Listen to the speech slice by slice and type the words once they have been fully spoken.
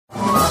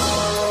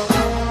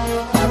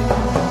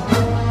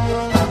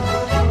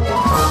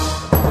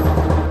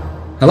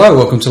Hello,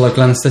 welcome to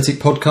Local Anaesthetic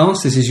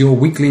Podcast. This is your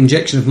weekly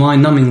injection of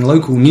mind-numbing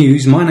local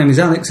news. My name is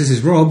Alex, this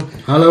is Rob.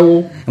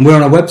 Hello. And we're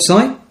on our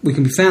website. We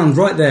can be found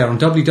right there on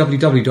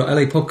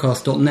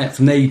www.lapodcast.net.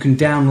 From there you can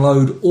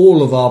download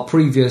all of our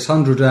previous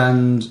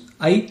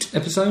 108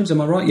 episodes, am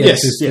I right?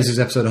 Yes. This is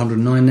episode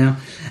 109 now.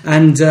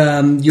 And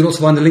you'll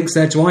also find the links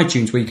there to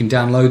iTunes where you can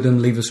download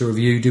them, leave us a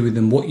review, do with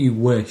them what you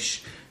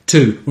wish.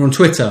 We're on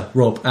Twitter,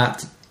 Rob,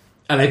 at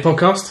LA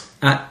Podcast.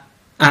 At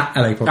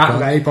LA Podcast. At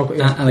LA Podcast.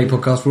 At LA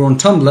Podcast. We're on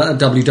Tumblr at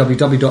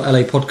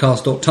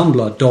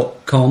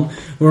www.lapodcast.tumblr.com.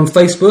 We're on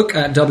Facebook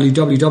at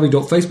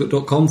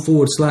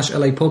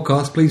www.facebook.com/LA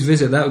Podcast. Please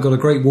visit that. We've got a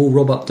great wall.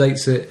 Rob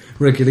updates it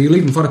regularly. You'll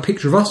even find a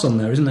picture of us on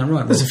there, isn't that right,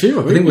 Rob? There's a few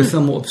of them. I think we're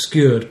somewhat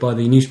obscured by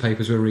the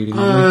newspapers we're reading,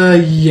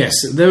 aren't we? Yes.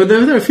 There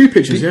are a few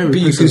pictures, but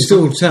you can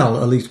still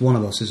tell at least one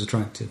of us is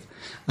attractive.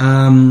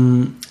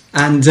 And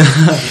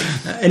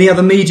any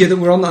other media that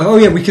we're on? Oh,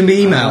 yeah, we can be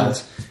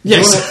emailed.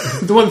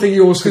 Yes, the one thing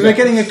you also... Because we're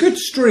getting a good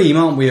stream,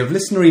 aren't we, of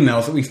listener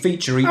emails that we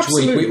feature each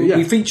week.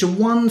 We feature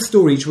one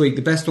story each week,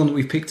 the best one that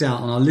we've picked out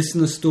on our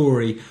listener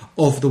story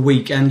of the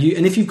week. And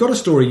if you've got a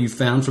story you've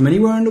found from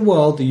anywhere in the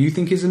world that you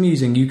think is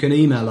amusing, you can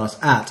email us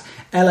at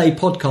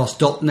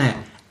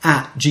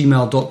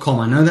lapodcast.net@gmail.com.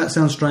 I know that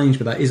sounds strange,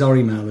 but that is our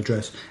email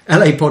address.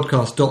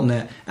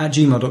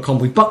 lapodcast.net@gmail.com.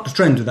 We bucked the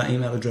trend with that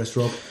email address,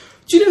 Rob.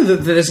 Do you know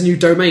that there's a new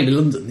domain in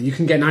London that you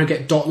can now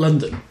get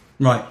 .london?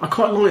 Right. I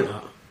quite like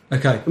that.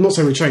 Okay. I'm not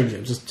saying we change it,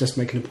 I'm just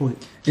making a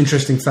point.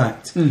 Interesting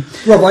fact.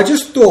 Rob, I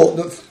just thought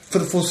that for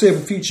the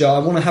foreseeable future, I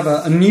want to have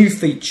a new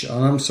feature,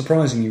 and I'm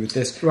surprising you with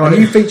this, right. A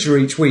new feature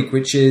each week,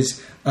 which is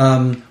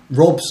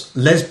Rob's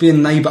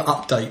lesbian neighbour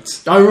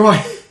updates. Oh,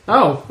 right.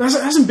 Oh, there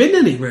hasn't been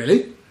any,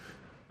 really.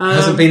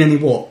 Hasn't been any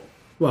what?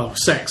 Well,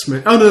 sex,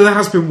 mate. Oh, no, there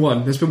has been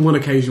one. There's been one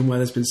occasion where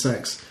there's been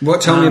sex.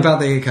 Tell me about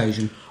the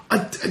occasion. I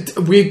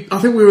think we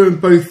were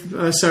both,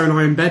 Sarah and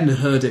I, in bed and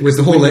heard it. With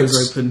the Horlicks?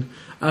 Open.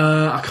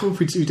 I can't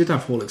remember if we did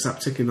have Horlicks that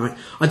particular night.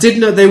 I did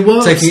know they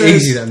were taking upstairs. it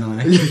easy that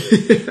night.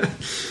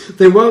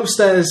 They were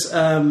upstairs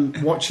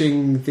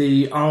watching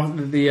the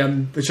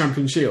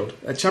Champion Shield,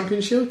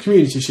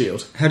 Community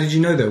Shield. How did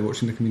you know they were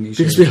watching the Community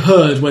Shield? Because we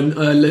heard when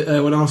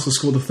Arsenal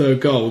scored the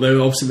third goal. They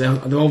were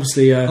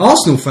obviously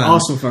Arsenal fans.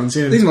 Arsenal fans,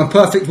 yeah. These are my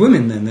perfect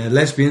women. Then they're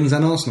lesbians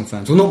and Arsenal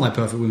fans. Well, not my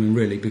perfect women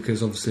really,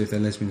 because obviously if they're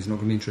lesbians, they're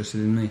not going to be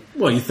interested in me.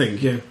 Well, you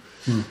think, yeah.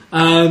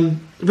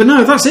 But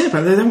no, that's it.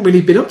 But they haven't really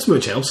been up to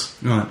much else.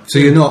 Right. So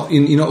you're not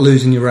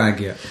losing your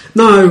rag yet.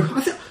 No.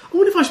 I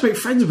wonder if I should make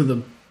friends with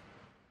them.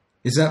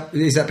 Is that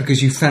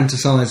because you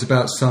fantasise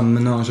about some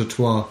menage a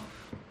trois?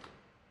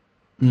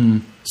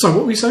 So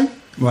what were you saying?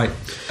 Right.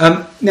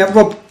 Now,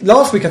 Rob,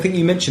 last week I think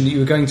you mentioned that you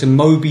were going to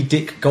Moby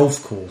Dick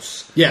Golf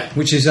Course. Yeah.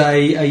 Which is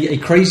a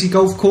crazy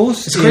golf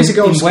course. It's a crazy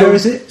golf course. Where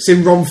is it? It's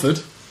in Romford.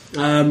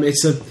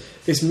 It's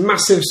this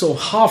massive sort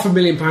of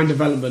 £500,000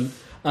 development.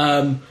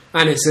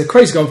 And it's a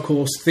crazy golf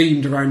course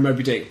themed around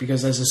Moby Dick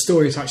because there's a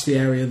story attached to the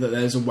area that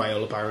there's a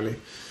whale apparently.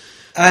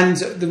 And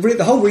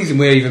the whole reason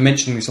we're even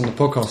mentioning this on the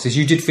podcast is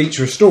you did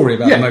feature a story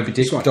about the Moby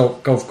Dick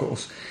golf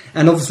course.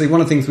 And obviously one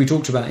of the things we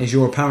talked about is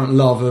your apparent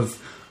love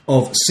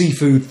of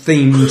seafood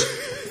themed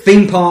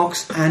theme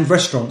parks and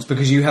restaurants,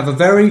 because you have a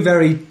very,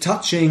 very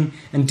touching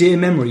and dear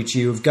memory to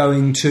you of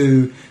going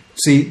to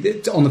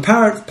see on the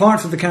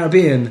Pirates of the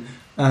Caribbean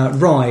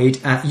ride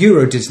at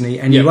Euro Disney,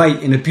 and you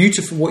ate in a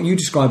beautiful, what you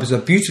describe as a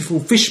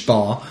beautiful fish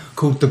bar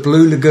called the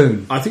Blue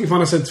Lagoon. I think you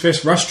find I said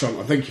fish restaurant.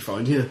 I think you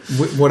find,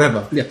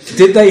 whatever. Yeah.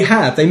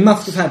 They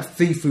must have had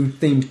seafood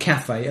themed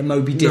cafe at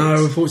Moby Dick.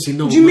 No, unfortunately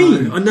not. What do you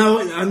mean? I know.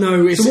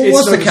 So what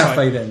was the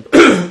cafe then?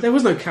 There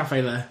was no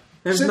cafe there.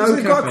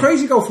 They've got a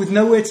crazy golf with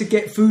nowhere to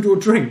get food or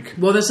drink.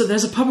 Well, there's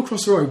a pub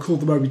across the road called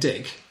the Moby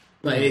Dick.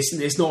 But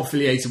it's not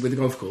affiliated with the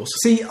golf course.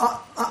 See,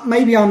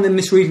 maybe I'm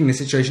misreading the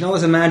situation. I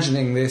was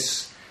imagining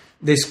this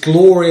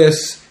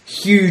glorious,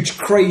 huge,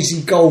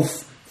 crazy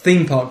golf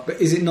theme park,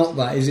 but is it not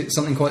that? Is it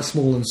something quite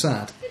small and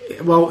sad?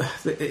 Well,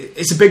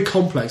 it's a big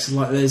complex. It's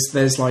like there's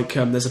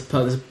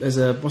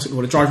a what's it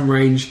called, a driving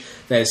range.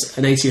 There's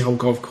an 18-hole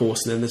golf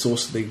course, and then there's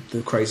also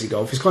the crazy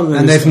golf. It's kind of,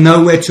 and there's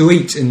nowhere to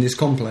eat in this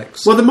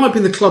complex. Well, there might be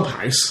in the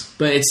clubhouse,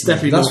 but it's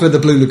definitely that's where the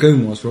Blue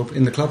Lagoon was, Rob.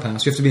 In the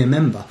clubhouse, you have to be a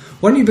member.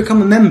 Why don't you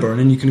become a member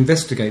and then you can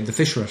investigate the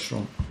fish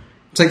restaurant?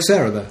 Take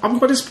Sarah there. I'm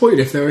quite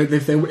disappointed if there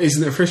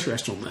isn't a fish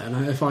restaurant there,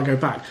 and if I go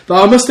back.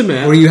 But I must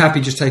admit... Or are you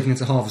happy just taking it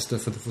to Harvester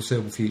for the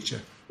foreseeable future?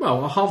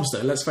 Well, a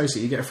Harvester, let's face it,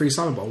 you get a free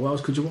salad bowl. What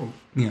else could you want?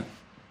 Yeah.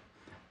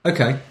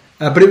 Okay.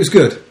 But it was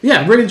good.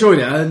 Yeah, really enjoyed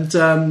it.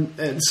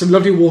 And some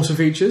lovely water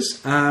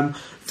features.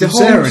 Did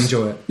Sarah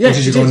enjoy it? Yeah,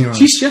 she did.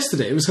 She's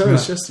yesterday. It was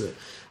hers yesterday.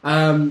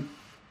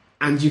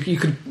 And you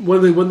could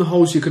one of the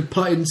holes you could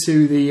put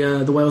into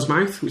the whale's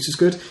mouth, which is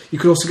good. You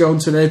could also go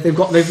onto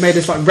they've made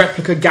this like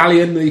replica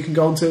galleon that you can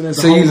go onto. And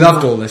so you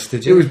loved all this,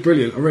 did you? It was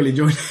brilliant. I really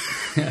enjoyed it.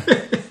 Yeah.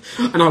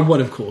 And I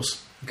won, of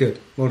course. Good.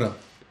 Well done.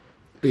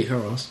 Beat her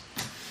ass.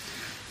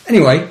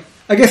 Anyway,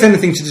 I guess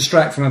anything to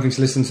distract from having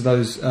to listen to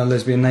those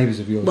lesbian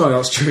neighbours of yours. Well,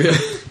 that's true. Yeah.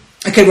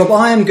 Okay, Rob,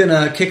 I am going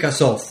to kick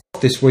us off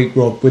this week,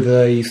 Rob, with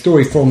a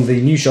story from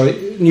the News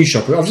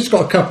Shopper. I've just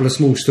got a couple of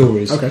small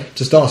stories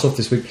to start us off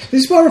this week.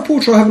 This is by a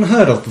reporter I haven't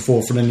heard of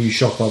before from the News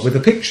Shopper, with a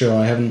picture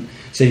I haven't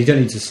seen. You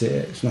don't need to see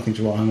it. It's nothing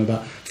to write home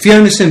about.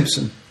 Fiona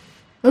Simpson.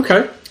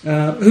 Okay.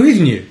 Who is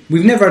new?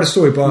 We've never had a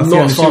story by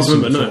Fiona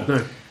Simpson before.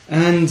 No.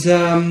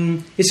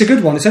 And it's a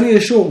good one. It's only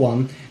a short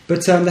one.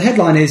 But the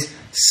headline is,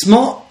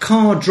 Smart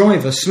Car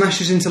Driver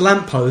Smashes into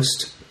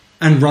Lamppost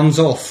and Runs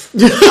Off.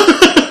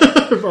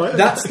 Right.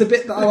 That's the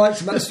bit that I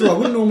liked about the story. I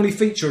wouldn't normally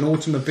feature an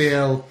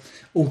automobile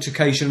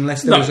altercation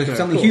unless there was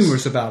something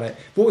humorous about it.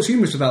 But what was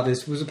humorous about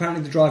this was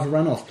apparently the driver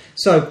ran off.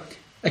 So,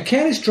 a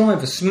careless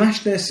driver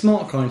smashed their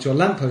smart car into a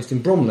lamppost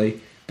in Bromley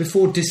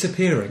before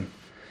disappearing.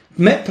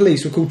 Met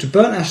Police were called to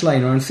Burnt Ash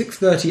Lane around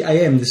 6:30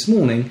 a.m. this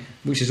morning,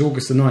 which is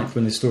August the 9th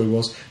when this story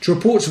was, to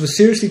reports of a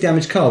seriously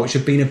damaged car which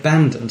had been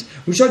abandoned.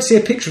 Would you like to see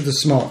a picture of the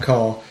smart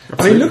car?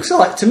 Absolutely.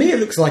 I mean, it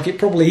looks like it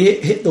probably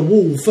hit the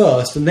wall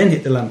first and then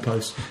hit the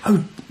lamppost.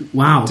 Oh,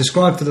 wow.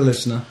 Describe for the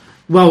listener.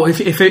 Well,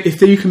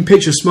 if you can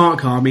picture a smart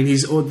car, I mean,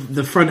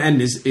 the front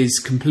end is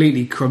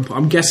completely crumpled.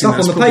 I'm guessing it's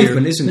that's up on the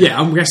pavement, isn't it? Yeah,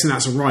 I'm guessing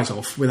that's a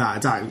write-off, without a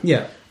doubt.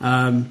 Yeah.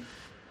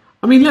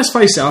 I mean, let's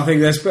face it, I think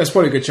there's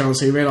probably a good chance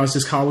he realised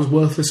his car was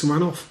worthless and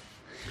ran off.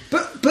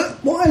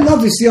 But what I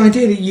love is the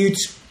idea that you'd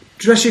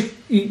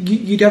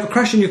have a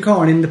crash in your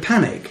car and in the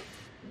panic,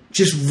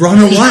 just run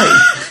away.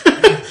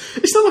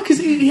 It's not like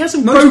he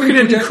hasn't broken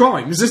any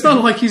crimes. It's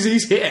not like he's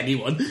hit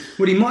anyone.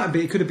 Well, he might have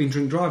been. It could have been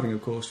drink driving,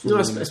 of course.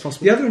 No, that's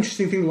possible. The other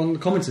interesting thing that one of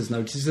the commenters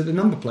noticed is that the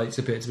number plates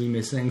appear to be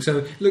missing. So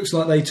it looks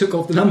like they took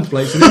off the number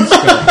plates and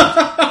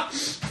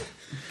Instagram.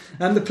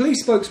 And the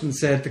police spokesman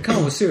said the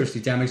car was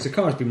seriously damaged. The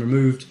car has been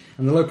removed,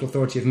 and the local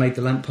authority have made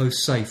the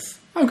lamppost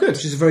safe. Oh, good.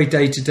 Which is a very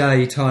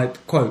day-to-day type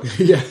quote.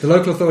 Yeah. The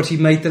local authority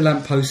made the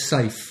lamppost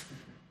safe.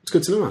 It's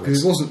good to know, Alex.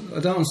 Because it wasn't. I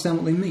don't understand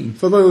what they mean.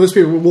 For those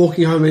people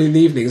walking home in the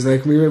evenings, they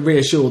can be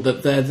reassured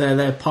that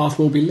their path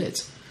will be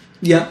lit.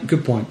 Yeah,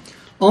 good point.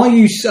 Are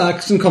you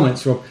some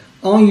comments, Rob?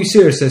 Are you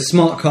serious? Says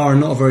smart car and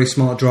not a very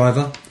smart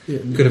driver. Yeah,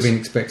 could have been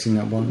expecting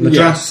that one.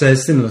 Madras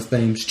says similar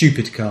theme.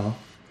 Stupid car.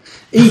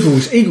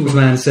 Eagles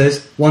man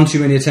says one too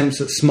many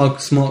attempts at smart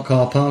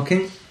car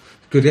parking.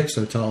 Good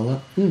episode title,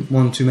 that.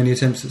 One too many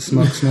attempts at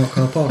smart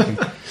car parking.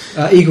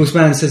 Eagles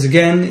man says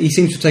again, he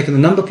seems to have taken the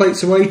number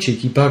plates away.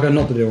 Cheeky bugger.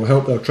 Not that it will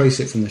help. They'll trace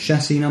it from the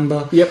chassis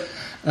number. Yep.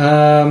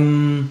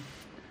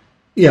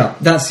 Yeah,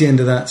 that's the end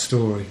of that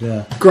story.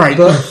 Yeah. Great.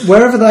 But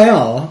wherever they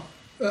are,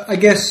 I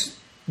guess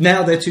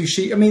now they're too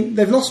cheap. I mean,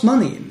 they've lost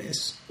money in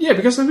this. Yeah,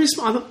 because how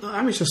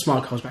much are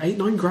smart cars? About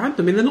 8-9 grand.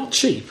 I mean, they're not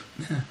cheap.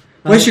 Yeah.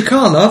 Where's your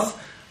car, love?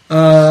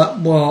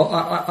 Well,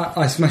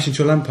 I smashed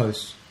into a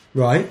lamppost,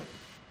 right?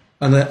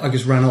 And then I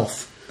just ran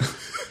off.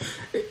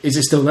 Is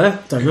it still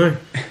there? Don't know.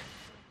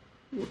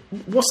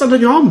 What's that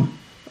on your arm?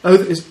 Oh,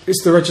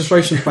 it's the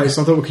registration plates.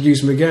 I thought we could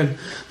use them again.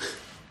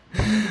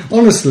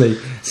 Honestly,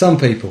 some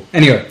people.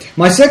 Anyway,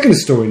 my second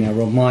story now,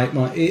 Rob. My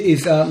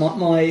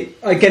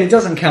again, it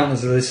doesn't count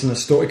as a listener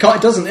story.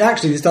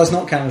 This does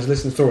not count as a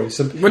listener story.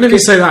 So whenever you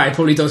say that, it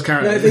probably does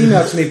count. It's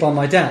emailed to me by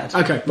my dad.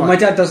 Okay, right. But my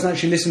dad doesn't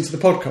actually listen to the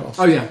podcast.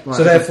 Oh yeah, right,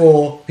 so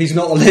therefore he's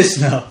not a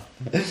listener.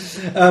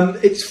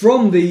 It's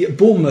from the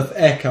Bournemouth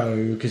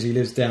Echo because he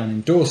lives down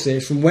in Dorset.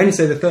 It's from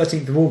Wednesday the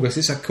 13th of August.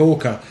 It's a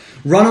corker.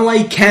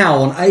 Runaway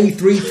cow on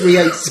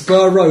A338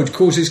 Spur Road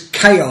causes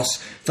chaos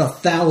for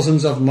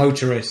thousands of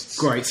motorists.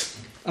 Great.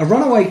 A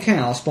runaway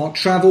cow sparked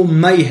travel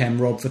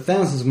mayhem, Rob, for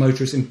thousands of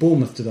motorists in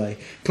Bournemouth today.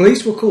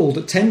 Police were called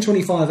at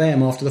 10:25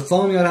 a.m. after the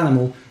farmyard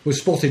animal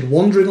was spotted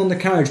wandering on the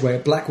carriageway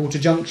at Blackwater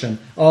Junction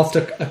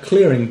after a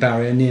clearing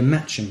barrier near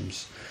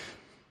Matchams.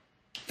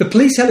 The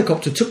police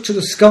helicopter took to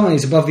the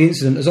skies above the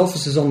incident as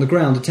officers on the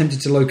ground attempted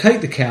to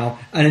locate the cow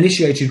and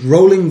initiated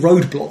rolling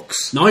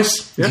roadblocks.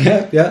 Nice.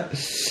 Yeah.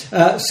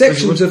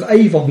 Sections of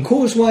Avon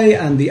Causeway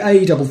and the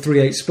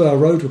A338 Spur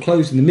Road were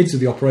closed in the midst of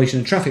the operation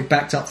and traffic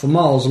backed up for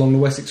miles along the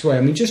Wessex Way.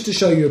 I mean, just to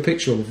show you a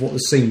picture of what the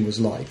scene was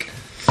like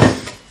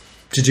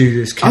to do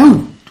this cow.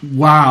 Oh,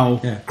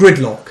 wow. Yeah.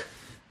 Gridlock.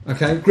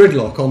 Okay,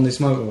 gridlock on this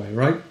motorway,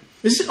 right?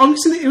 It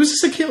was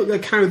just a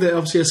cow that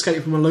obviously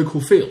escaped from a local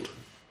field.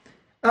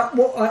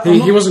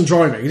 He wasn't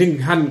driving. He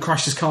hadn't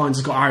crashed his car and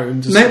just got out.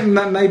 And just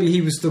maybe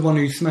he was the one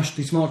who smashed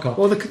the smart car.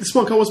 Well, the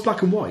smart car was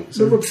black and white.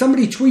 So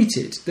somebody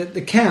tweeted that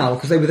the cow,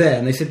 because they were there,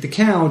 and they said the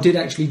cow did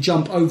actually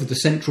jump over the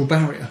central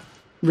barrier.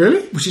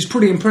 Really? Which is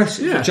pretty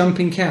impressive. Yeah. A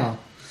jumping cow.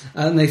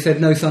 And they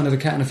said no sign of a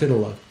cat and a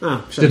fiddle though.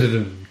 Ah,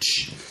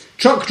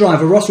 Truck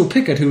driver Russell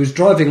Pickard, who was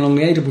driving along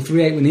the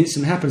A338 when the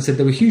incident happened, said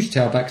there were huge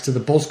tailbacks to the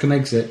Boscombe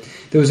exit.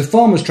 There was a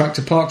farmer's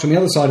tractor parked on the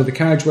other side of the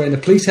carriageway and a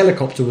police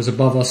helicopter was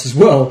above us as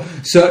well,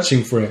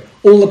 searching for it.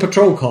 All the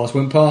patrol cars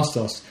went past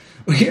us.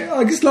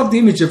 I just love the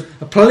image of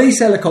a police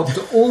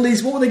helicopter, all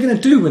these... What were they going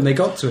to do when they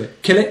got to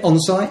it? Kill it on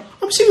site?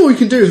 I'm assuming all you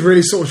can do is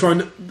really sort of try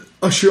and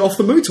usher it off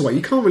the motorway.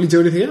 You can't really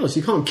do anything else.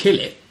 You can't kill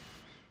it.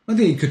 I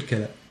think you could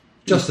kill it.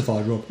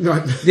 Justified, Rob.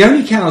 Right. The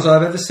only cows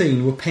I've ever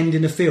seen were penned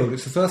in a field.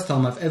 It's the first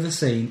time I've ever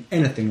seen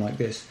anything like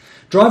this.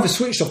 Drivers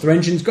switched off their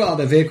engines, got out of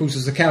their vehicles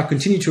as the cow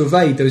continued to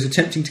evade those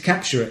attempting to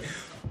capture it.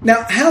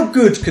 Now, how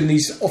good can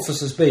these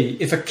officers be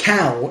if a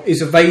cow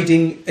is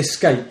evading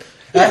escape?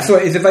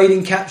 Is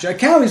evading capture. A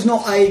cow is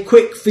not a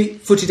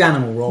quick-footed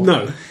animal, Rob.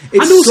 No.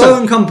 It's and also, slow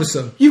and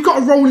cumbersome. You've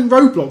got a rolling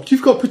roadblock.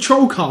 You've got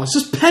patrol cars.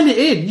 Just pen it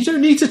in. You don't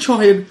need to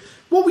try and...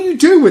 What will you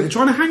do with it?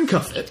 Trying to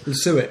handcuff it? And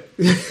sue it.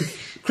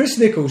 Chris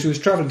Nichols, who was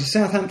travelling to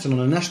Southampton on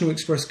a National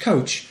Express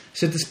coach,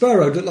 said the spur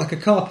road looked like a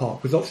car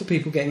park with lots of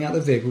people getting out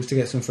of their vehicles to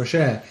get some fresh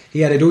air.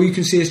 He added, all you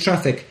can see is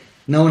traffic.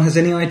 No one has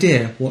any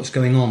idea what's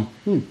going on.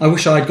 I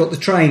wish I had got the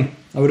train.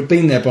 I would have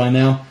been there by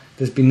now.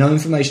 There's been no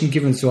information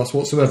given to us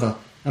whatsoever.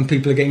 And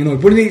people are getting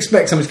annoyed. What did he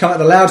expect? Someone's come out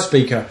the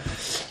loudspeaker.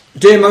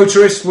 Dear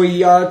motorist,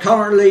 we are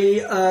currently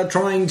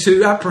trying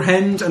to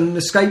apprehend an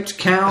escaped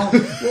cow.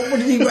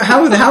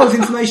 How is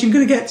information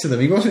going to get to them?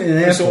 He wasn't in an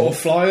airport. Sort of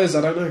flyers,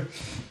 I don't know.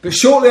 But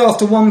shortly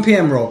after 1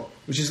 p.m, Rob,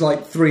 which is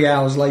like 3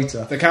 hours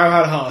later, the cow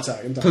had a heart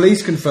attack. And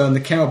police confirmed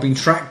the cow had been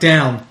tracked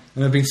down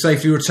and had been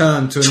safely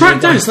returned to...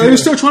 Tracked down? So they were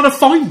still trying to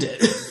find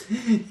it?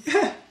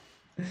 Yeah.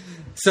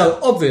 So,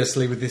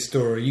 obviously, with this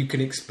story, you can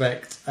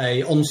expect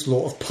a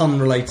onslaught of pun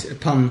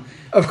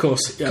of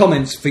course, yeah.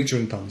 Comments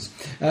featuring puns.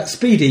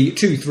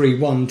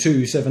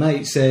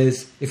 Speedy231278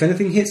 says, if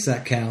anything hits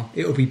that cow,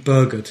 it'll be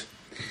burgered.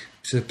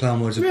 So the play on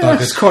words of buggered.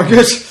 That's quite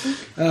good.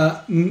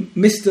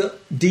 Mr.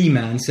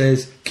 D-Man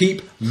says,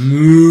 keep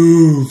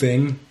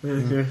moving.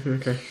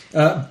 Okay.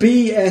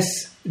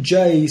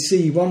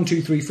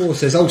 BSJC1234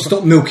 says, oh,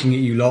 stop milking it,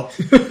 you lot.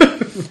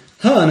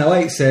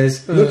 Hearn08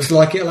 says, looks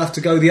like it'll have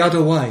to go the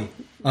other way.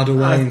 Other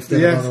way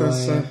instead of other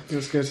way.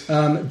 That's good.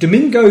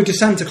 Domingo de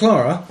Santa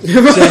Clara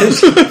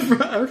says,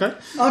 okay.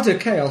 utter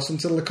chaos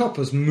until the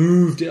coppers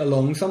moved it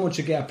along. Someone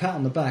should get a pat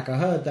on the back. I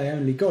heard they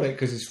only got it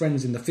because his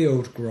friends in the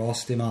field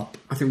grassed him up.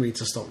 I think we need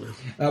to stop now.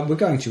 We're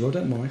going to, well,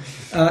 don't worry.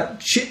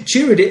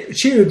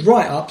 Cheered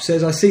right up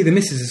says, I see the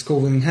missus is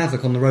causing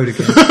havoc on the road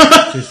again.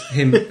 Which is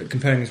him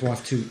comparing his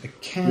wife to a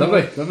cow.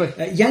 Lovely.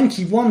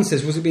 Yankee1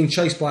 says, was it being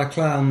chased by a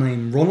clown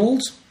named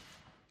Ronald?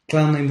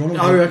 Oh,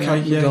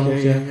 okay.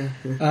 Yeah.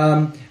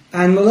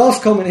 And the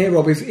last comment here,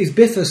 Rob, is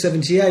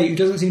Biffa78, who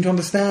doesn't seem to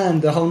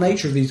understand the whole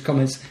nature of these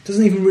comments.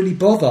 Doesn't even really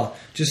bother.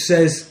 Just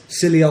says,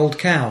 silly old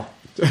cow.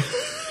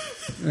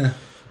 Yeah.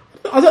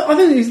 I don't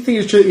think he's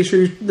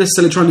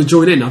necessarily trying to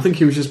join in. I think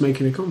he was just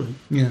making a comment.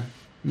 Yeah.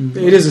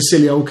 It is a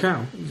silly old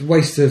cow. It's a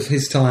waste of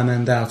his time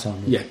and our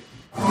time. Yeah.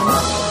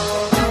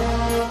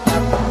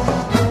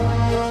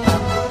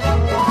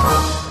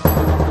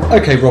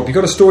 Okay, Rob, you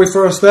got a story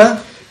for us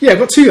there? Yeah, I've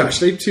got two,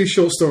 actually. Two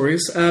short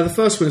stories. The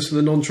first one is from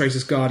the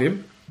Non-Traitors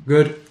Guardian.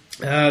 Good.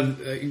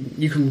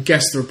 You can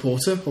guess the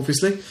reporter,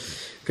 obviously,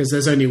 because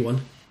there's only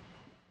one.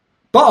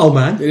 Butthole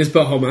Man? It is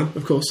Butthole Man,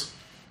 of course.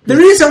 There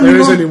is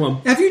only one.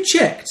 Have you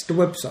checked the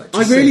website?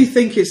 I really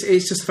think it's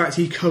just the fact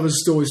he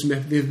covers stories from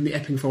the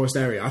Epping Forest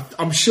area.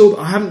 I'm sure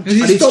I haven't...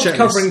 Has he stopped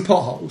covering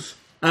potholes?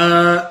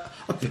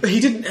 He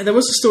didn't. There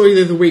was a story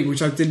the other week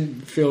which I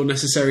didn't feel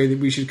necessary that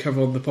we should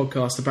cover on the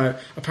podcast about.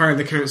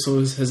 Apparently, the council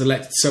has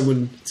elected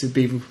someone to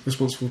be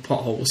responsible for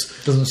potholes.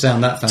 Doesn't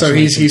sound that so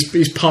fascinating.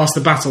 he's passed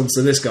the baton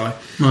to this guy,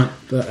 right?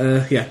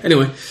 But yeah.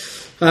 Anyway,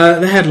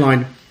 the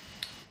headline: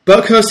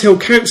 Berkhurst Hill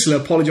councillor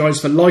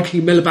apologised for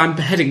liking Miliband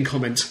beheading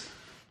comment.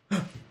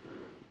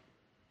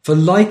 For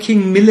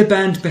liking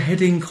Miliband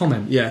beheading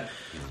comment. Yeah.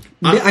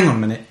 Hang on a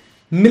minute.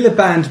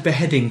 Miliband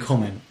beheading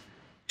comment.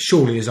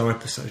 Surely is our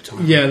episode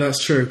title. Yeah,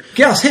 that's true.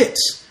 Get us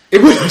hits.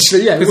 It would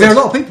actually, yeah. Because there are a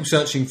lot of people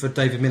searching for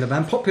David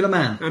Miliband, popular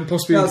man. And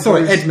possibly...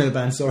 Ed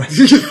Miliband, sorry.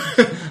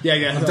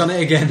 yeah. I've done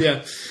it again.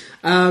 Yeah.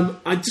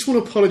 I just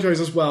want to apologise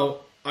as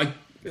well.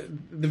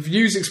 The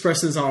views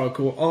expressed in this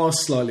article are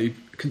slightly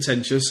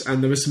contentious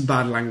and there is some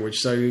bad language,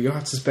 so you'll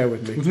have to bear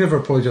with me. We've never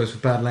apologised for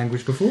bad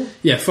language before.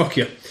 Yeah, fuck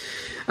you.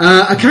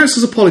 A councillor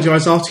has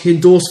apologised after he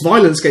endorsed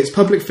violence against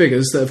public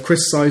figures that have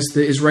criticised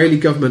the Israeli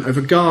government over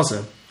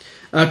Gaza.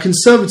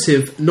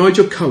 Conservative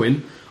Nigel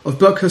Cohen of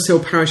Berkhurst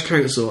Hill Parish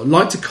Council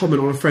liked to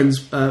comment on a friend's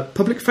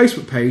public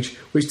Facebook page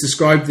which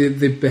described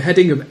the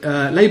beheading of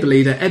Labour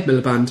leader Ed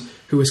Miliband,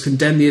 who has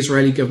condemned the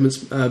Israeli government's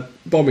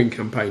bombing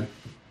campaign.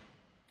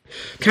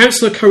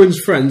 Councillor Cohen's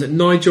friend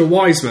Nigel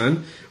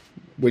Wiseman,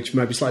 which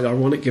may be slightly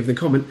ironic given the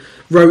comment,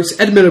 wrote,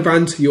 Ed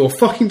Miliband, you're a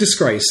fucking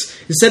disgrace.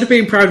 Instead of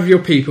being proud of your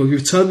people, you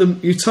turn on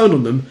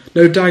them,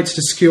 no doubt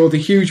to secure the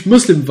huge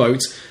Muslim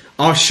vote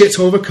our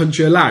shithole of a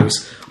country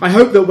allows. I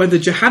hope that when the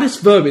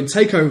jihadist vermin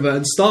take over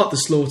and start the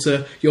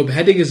slaughter, your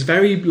beheading is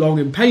very long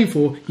and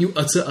painful, you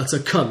utter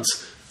cunt.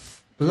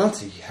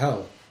 Bloody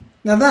hell.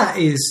 Now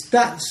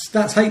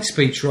that's hate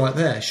speech right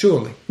there,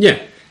 surely.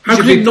 Yeah. How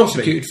could he not be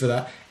prosecuted for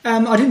that?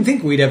 I didn't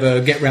think we'd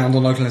ever get round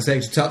on local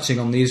anesthetic touching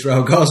on the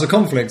Israel-Gaza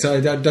conflict. I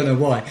don't know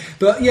why.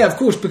 But yeah, of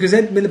course, because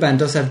Ed Miliband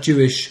does have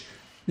Jewish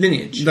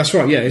lineage. That's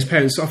right, yeah. His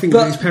parents, I think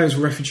his parents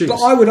were refugees.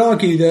 But I would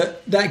argue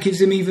that gives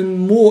him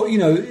even more,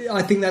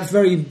 I think that's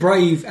very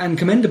brave and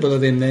commendable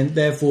of him then,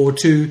 therefore,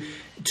 to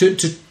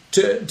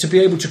to be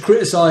able to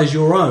criticise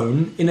your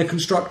own in a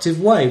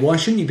constructive way. Why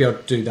shouldn't you be able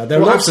to do that? There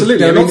are lots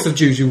of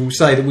Jews who will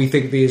say that we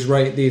think the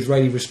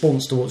Israeli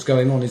response to what's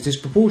going on is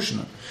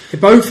disproportionate.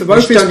 Both his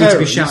parents need to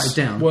be shouted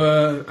down.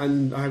 Were,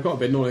 and I've got a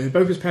bit of knowledge,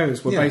 both his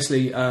parents were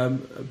basically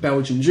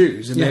Belgian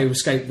Jews, and they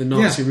escaped the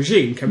Nazi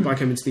regime by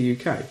coming to the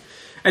UK.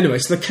 Anyway,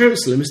 so the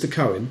councillor, Mr.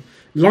 Cohen,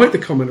 liked the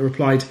comment and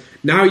replied,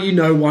 "Now you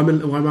know why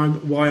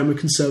I'm a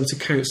Conservative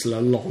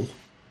councillor, lol."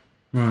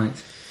 Right.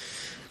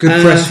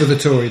 Good press for the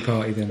Tory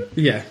party then.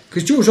 Yeah.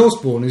 Because George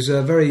Osborne is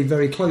very,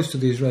 very close to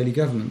the Israeli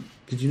government.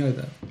 Did you know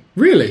that?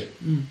 Really?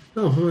 Mm.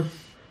 Oh,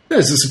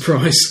 there's a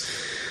surprise.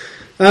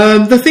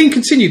 The theme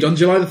continued on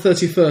July the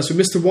 31st when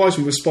Mr.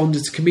 Wiseman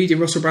responded to comedian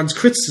Russell Brand's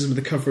criticism of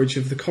the coverage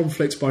of the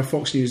conflict by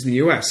Fox News in the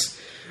US.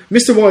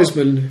 Mr.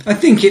 Wiseman... I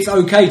think it's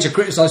okay to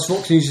criticise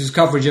Fox News'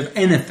 coverage of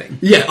anything.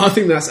 Yeah, I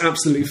think that's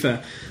absolutely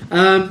fair.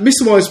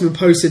 Mr. Wiseman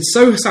posted,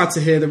 "So sad to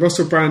hear that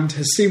Russell Brand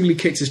has seemingly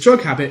kicked his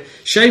drug habit.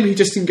 Shame he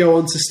just didn't go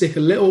on to stick a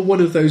little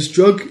one of those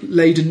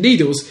drug-laden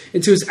needles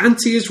into his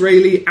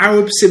anti-Israeli,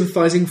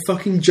 Arab-sympathising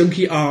fucking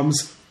junkie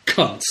arms.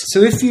 Cunt."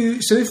 So if you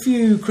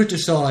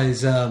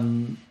criticise...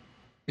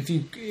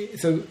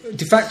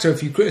 de facto,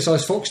 if you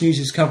criticise Fox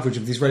News' coverage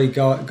of the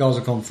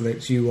Israeli-Gaza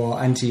conflict, you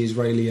are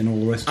anti-Israeli and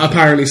all the rest of it.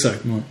 Apparently so.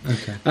 Right,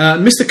 okay.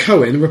 Mr.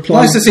 Cohen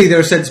replied... Nice to see there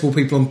are sensible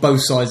people on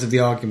both sides of the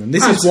argument.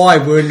 This is why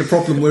we're in the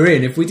problem we're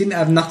in. If we didn't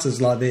have nutters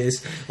like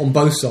this on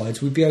both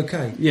sides, we'd be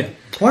okay. Yeah.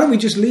 Why don't we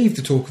just leave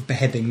the talk of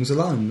beheadings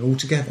alone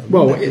altogether?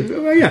 Well,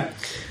 yeah.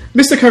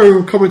 Mr.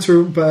 Cohen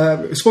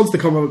responded to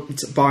the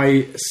comment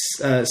by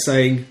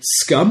saying,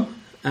 "Scum."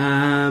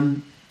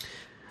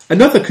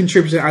 Another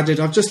contributor added,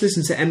 "I've just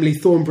listened to Emily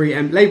Thornberry,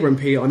 Labour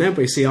MP on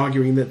NBC,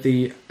 arguing that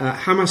the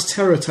Hamas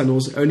terror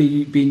tunnels are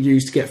only being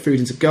used to get food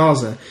into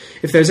Gaza.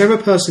 If there's ever a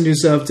person who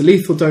deserved a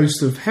lethal dose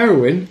of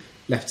heroin,"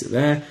 left it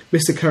there,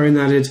 Mr. Cohen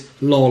added,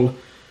 "Lol.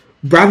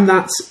 Brand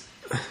that..."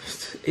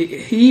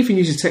 He even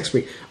uses text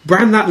speak.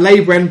 "Brand that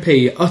Labour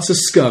MP, utter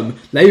scum.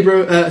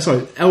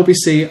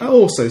 LBC are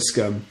also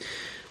scum."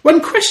 When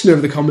questioned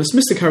over the comments,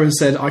 Mr. Cohen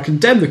said, "I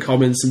condemn the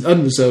comments and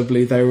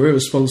unreservedly they were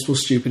irresponsible,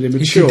 stupid, and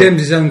immature." He condemned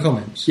his own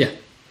comments? Yeah.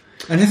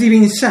 And has he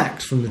been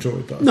sacked from the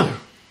Tory party? No.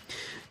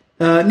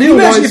 Can you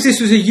imagine if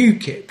this was a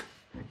UKIP?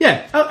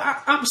 Yeah,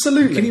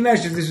 absolutely. Can you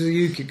imagine if this was a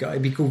UKIP guy?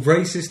 He'd be called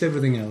racist,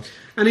 everything else.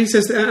 And he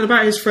says and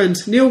about his friend,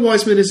 "Neil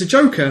Wiseman is a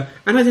joker,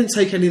 and I didn't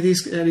take any of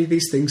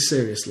these things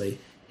seriously."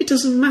 It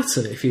doesn't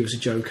matter if he was a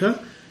joker.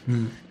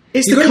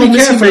 It's the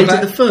comments he made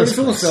in the first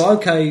place. It's also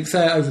okay,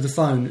 say it over the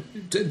phone.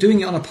 Doing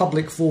it on a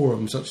public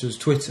forum such as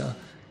Twitter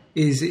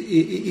is...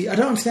 I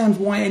don't understand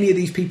why any of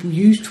these people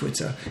use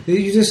Twitter.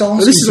 You just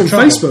ask. This is on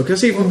Facebook.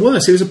 That's even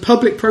worse. It was a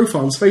public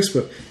profile on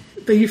Facebook.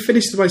 But you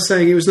finished by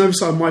saying it was an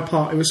oversight on my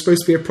part. It was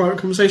supposed to be a private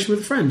conversation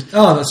with a friend.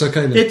 Oh, that's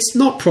okay then. It's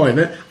not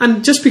private,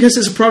 and just because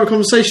it's a private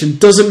conversation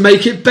doesn't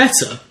make it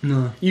better.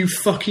 No, you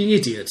fucking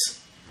idiots.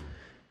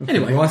 Okay,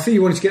 anyway, well, I think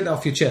you wanted to get that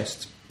off your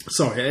chest.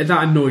 Sorry,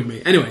 that annoyed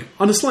me. Anyway,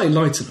 on a slightly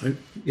lighter note,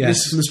 this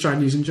is from the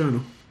Australian News and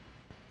Journal.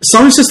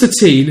 Cirencester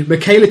teen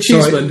Michaela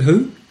Cheeseman. Sorry,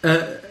 who?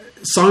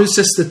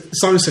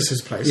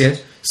 Cirencester's place.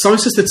 Yes.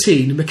 Cirencester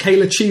teen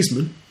Michaela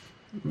Cheeseman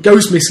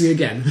goes missing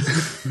again.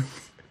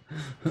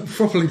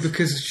 Probably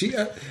because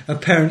her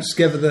parents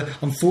gave her the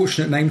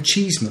unfortunate name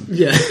Cheeseman.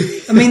 Yeah.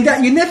 I mean,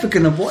 that you're never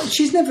going to want.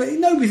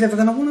 Nobody's ever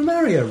going to want to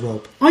marry her,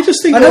 Rob. I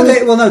just think.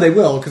 No, they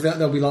will, because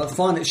they'll be like,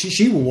 fine.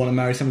 She will want to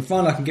marry someone.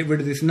 Fine, I can get rid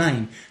of this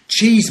name,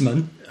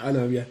 Cheeseman. I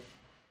know, yeah.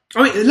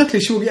 I mean,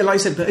 luckily she'll get, like I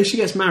said, but if she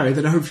gets married,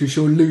 then hopefully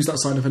she'll lose that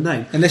side of her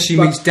name. Unless she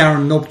meets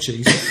Darren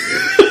Knobcheese.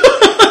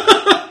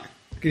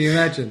 Can you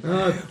imagine?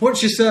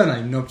 What's your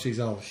surname? Knobcheese.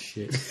 Oh,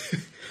 shit.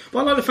 But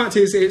I like the fact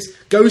is, it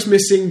goes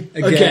missing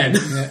again.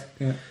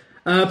 Yeah.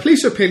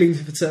 Police are appealing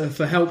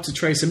for help to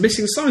trace a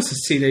missing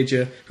scientist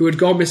teenager who had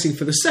gone missing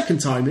for the second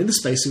time in the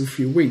space of a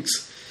few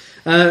weeks.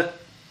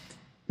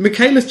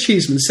 Michaela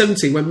Cheeseman,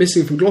 17, went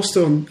missing from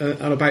Gloucester on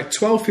about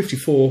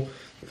 12:54.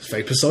 That's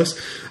very precise.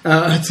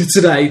 To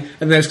today,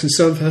 and there's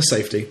concern for her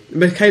safety.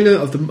 Michaela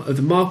of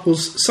the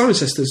Marples,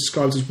 Cirencester, is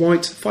described as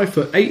white, 5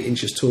 foot 8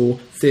 inches tall,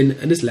 thin,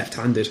 and is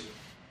left-handed.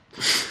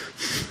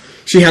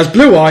 She has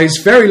blue eyes,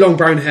 very long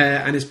brown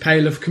hair, and is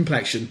pale of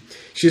complexion.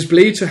 She is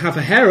believed to have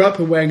her hair up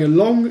and wearing a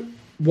long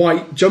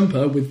white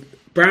jumper with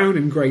brown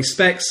and grey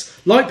specks,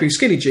 light blue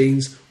skinny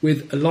jeans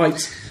with a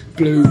light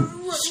blue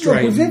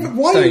strain.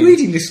 Why are you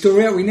reading this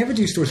story out? We never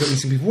do stories like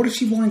this. What if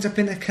she winds up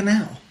in a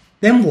canal?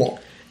 Then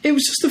what? It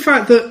was just the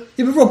fact that...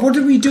 Yeah, but Rob, what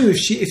do we do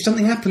if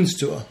something happens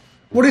to her?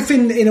 What if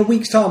in a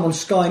week's time on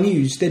Sky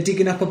News they're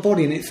digging up a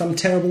body and it's some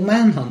terrible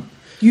manhunt?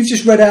 You've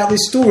just read out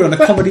this story on a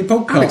comedy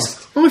podcast.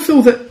 Alex, I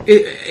feel that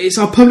it's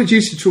our public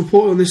duty to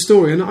report on this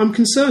story, and I'm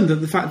concerned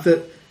at the fact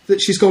that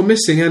she's gone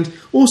missing. And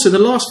also, the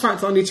last fact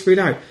that I need to read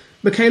out,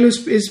 Michaela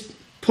is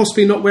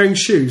possibly not wearing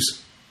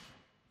shoes.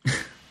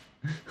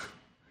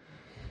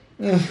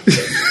 Well,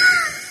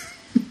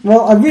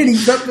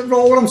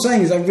 what I'm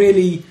saying is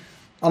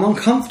I'm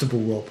uncomfortable,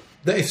 Rob,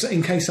 that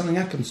in case something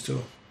happens to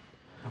her.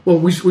 Well,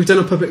 we've done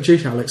a public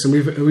cheek, Alex, and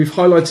we've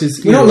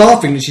highlighted... We're not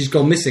laughing that she's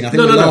gone missing. I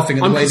think we're laughing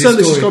at the way this story... I'm concerned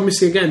that she's gone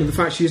missing again, and the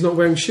fact she's not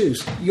wearing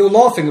shoes. You're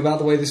laughing about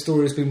the way the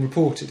story has been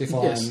reported, if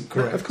I am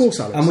correct. Of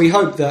course, Alex. And we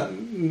hope that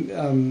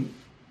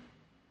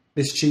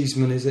Miss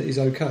Cheeseman is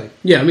okay.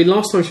 Yeah, I mean,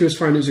 last time she was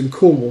found it was in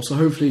Cornwall, so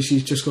hopefully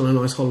she's just gone on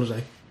a nice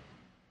holiday.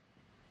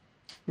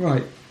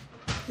 Right.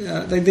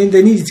 They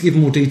needed to give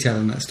more detail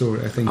in that story,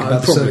 I think,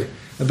 about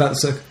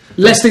the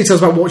less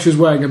details about what she was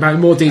wearing, about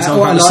more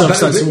detail about the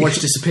substance and why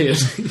she disappeared.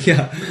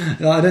 Yeah,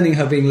 I don't think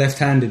her being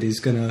left-handed is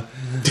going to,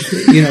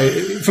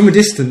 from a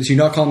distance,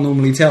 can't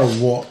normally tell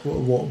what.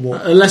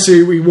 Unless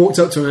we walked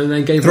up to her and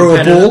then gave throw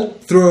her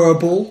throw her a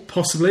ball,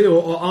 possibly,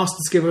 or asked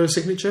her to give her a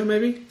signature,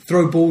 maybe.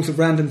 Throw balls at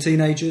random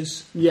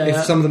teenagers. Yeah,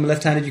 if some of them are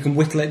left-handed, you can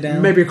whittle it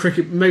down. Maybe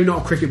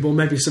not a cricket ball,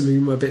 maybe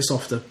something a bit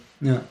softer.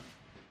 Yeah,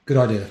 good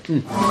idea.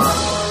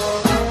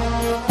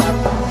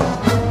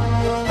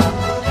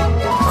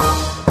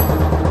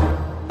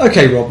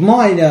 Okay, Rob,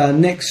 my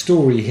next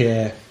story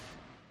here,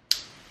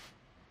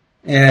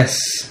 yes,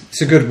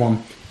 it's a good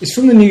one. It's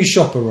from the News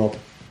Shopper, Rob.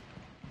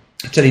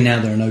 I tell you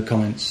now, there are no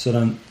comments, so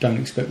don't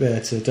expect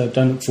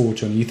don't look forward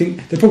to any. You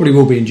think there probably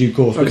will be in due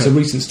course, but It's a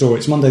recent story.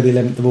 It's Monday the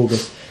 11th of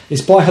August.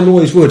 It's by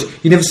Halois Wood.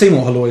 You've never seen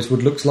what Halois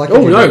Wood looks like?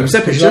 Oh no, is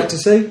that Would you like to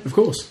see? Of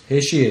course.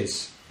 Here she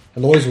is,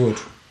 Halois Wood.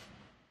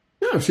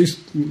 Yeah,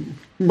 she's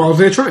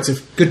mildly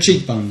attractive. Good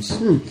cheekbones.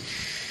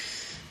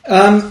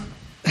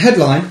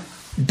 Headline: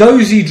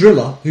 Dozy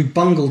driller who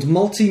bungled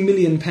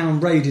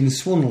multi-million-pound raid in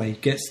Swanley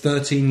gets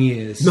 13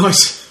 years.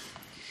 Nice.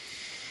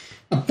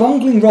 A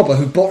bungling robber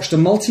who botched a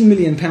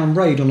multi-million-pound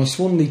raid on a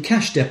Swanley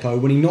cash depot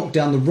when he knocked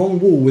down the wrong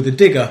wall with a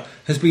digger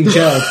has been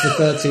jailed for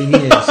 13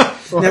 years.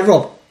 Right. Now,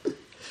 Rob,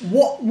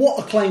 what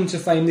a claim to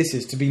fame this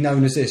is, to be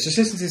known as this. Just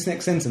listen to this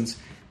next sentence.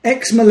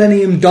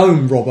 Ex-Millennium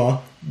Dome robber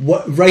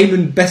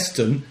Raymond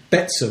Betson,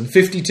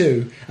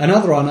 52, and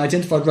other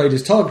unidentified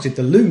raiders targeted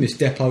the Loomis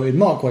depot in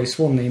Markway,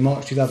 Swanley in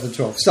March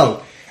 2012.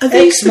 So,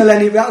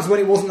 ex-Millennium, that was when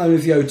it wasn't known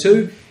as the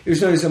O2, it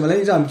was known as the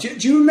Millennium Dome.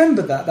 Do you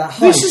remember that heist?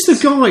 This is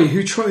the guy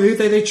who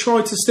they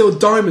tried to steal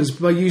diamonds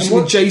by using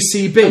a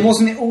JCB. And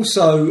wasn't it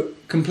also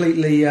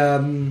completely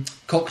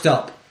cocked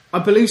up? I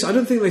believe so. I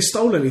don't think they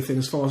stole anything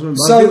as far as I remember.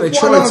 So,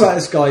 what I know about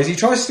this guy is he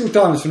tries to steal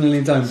diamonds from the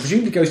Millennium Dome,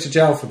 presumably goes to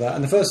jail for that,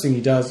 and the first thing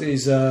he does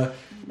is do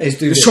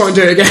this. Try and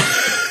do it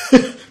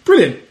again.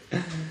 Brilliant.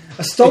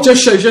 It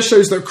just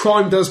shows that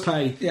crime does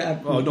pay.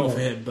 Yeah, well, not for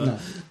him, but... No.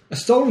 A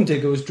stolen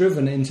digger was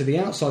driven into the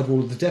outside wall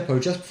of the depot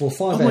just before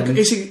 5 a.m. Oh my God,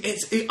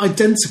 it's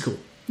identical.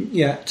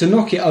 Yeah, to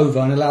knock it over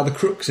and allow the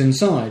crooks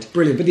inside.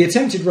 Brilliant. But the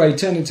attempted raid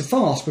turned into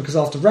farce because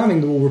after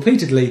ramming the wall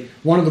repeatedly,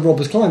 one of the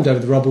robbers climbed over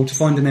the rubble to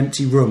find an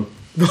empty room.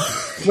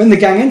 When the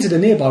gang entered a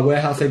nearby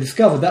warehouse, they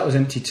discovered that was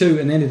empty too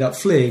and ended up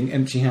fleeing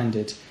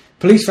empty-handed.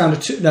 Police found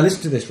now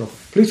listen to this, Rob.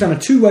 Police found a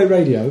two-way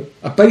radio,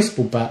 a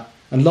baseball bat,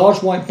 and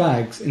large white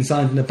bags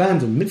inside an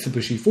abandoned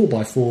Mitsubishi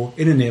 4x4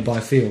 in a nearby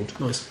field.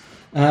 Nice.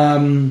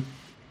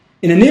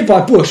 In a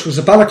nearby bush was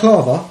a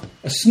balaclava,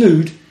 a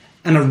snood,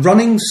 and a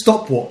running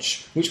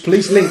stopwatch, which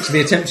police linked to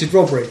the attempted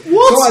robbery.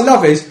 What? So what I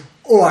love is,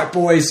 all right,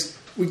 boys,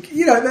 why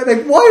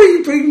are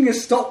you bringing a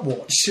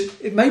stopwatch?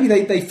 Maybe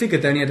they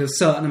figured they only had a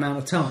certain amount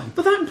of time.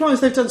 But that implies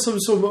they've done some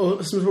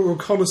sort of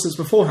reconnaissance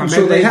beforehand. I'm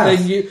sure they have.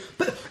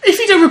 But if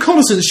you do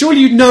reconnaissance,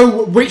 surely you'd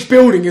know which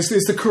building is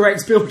the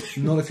correct building.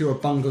 Not if you're a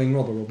bungling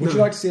robber, Rob. Would you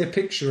like to see a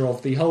picture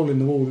of the hole in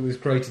the wall that was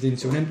created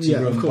into an empty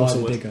room by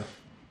the digger?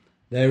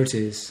 There it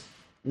is.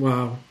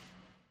 Wow.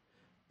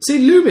 See,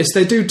 Loomis,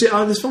 they do,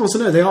 as far as I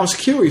know, they are a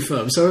security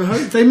firm, so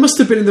they must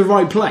have been in the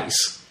right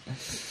place.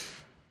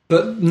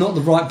 But not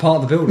the right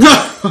part of the building.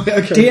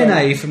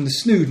 DNA from the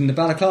snood and the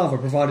balaclava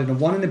provided a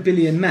 1 in a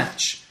billion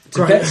match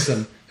to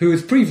Betson, who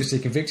was previously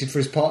convicted for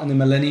his part in the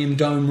Millennium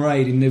Dome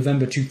raid in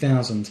November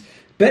 2000.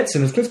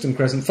 Betson of Clifton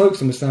Crescent,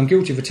 Folkestone, was found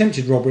guilty of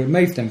attempted robbery at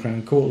Maidstone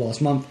Crown Court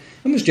last month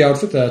and was jailed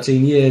for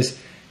 13 years.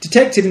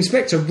 Detective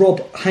Inspector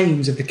Rob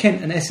Haynes of the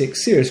Kent and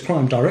Essex Serious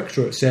Crime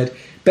Directorate said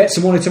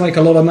Betson wanted to make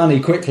a lot of money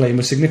quickly and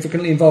was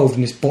significantly involved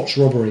in this botched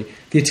robbery.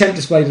 The attempt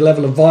displayed a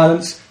level of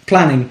violence,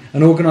 planning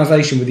and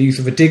organisation with the use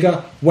of a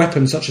digger,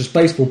 weapons such as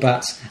baseball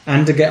bats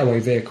and a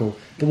getaway vehicle.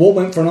 But what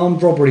went for an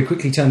armed robbery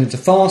quickly turned into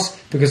farce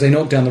because they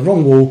knocked down the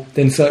wrong wall,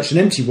 then searched an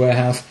empty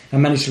warehouse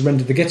and managed to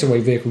render the getaway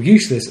vehicle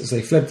useless as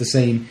they fled the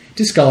scene,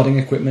 discarding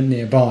equipment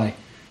nearby.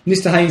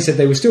 Mr Haynes said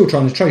they were still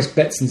trying to trace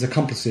Betson's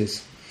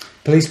accomplices.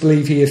 Police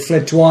believe he has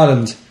fled to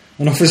Ireland,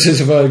 and officers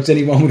have urged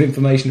anyone with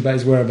information about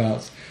his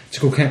whereabouts to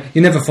call camp.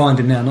 You never find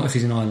him now, not if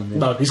he's in Ireland. Right?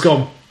 No, he's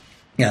gone.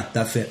 Yeah,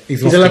 that's it.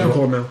 He's a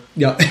leprechaun now.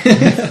 Yeah.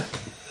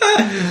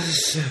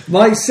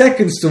 My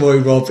second story,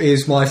 Rob,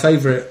 is my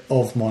favourite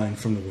of mine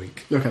from the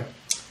week. Okay,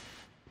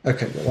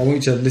 well, I want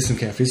you to listen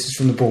carefully. This is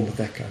from the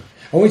Bournemouth Echo.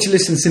 I want you to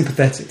listen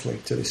sympathetically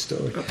to this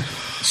story.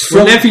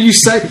 Whenever you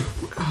say...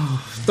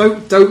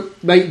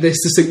 don't make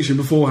this distinction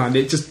beforehand.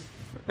 It just...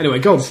 Anyway,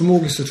 go on. From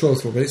August the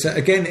 12th, Rob. It's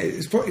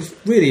it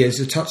really is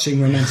a touching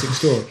romantic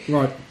story.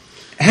 Right.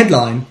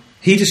 Headline: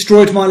 He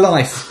destroyed my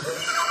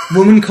life.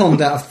 Woman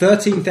conned out of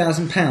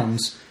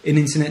 £13,000 in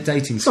internet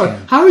dating scam. Sorry,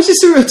 how is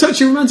this a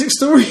touching romantic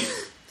story?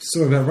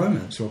 Story about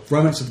romance, Rob.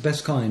 Romance of the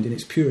best kind in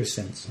its purest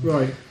sense.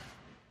 Right.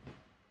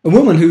 A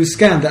woman who was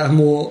scammed out of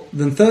more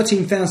than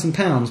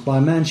 £13,000 by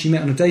a man she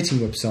met on a dating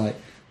website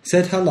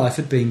said her life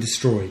had been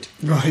destroyed.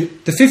 Right.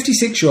 The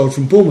 56-year-old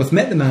from Bournemouth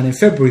met the man in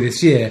February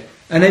this year,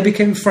 and they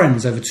became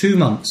friends over 2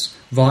 months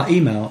via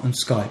email and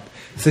Skype.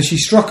 So she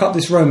struck up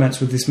this romance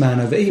with this man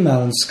over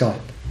email and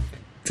Skype.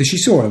 So she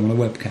saw him on a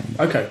webcam.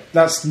 Okay,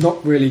 that's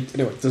not really...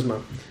 Anyway, it doesn't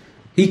matter.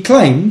 He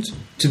claimed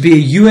to be a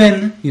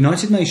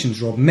United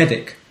Nations, Rob,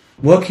 medic,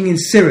 working in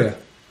Syria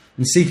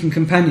and seeking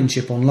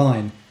companionship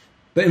online.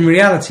 But in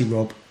reality,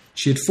 Rob,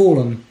 she had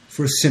fallen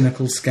for a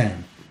cynical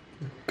scam.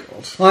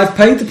 God. I've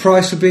paid the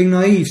price for being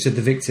naive, said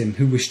the victim,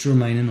 who wished to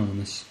remain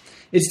anonymous.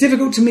 It's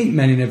difficult to meet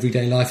men in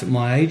everyday life at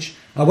my age.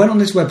 I went on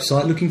this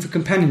website looking for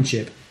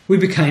companionship. We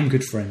became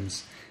good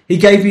friends. He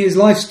gave me his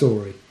life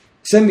story,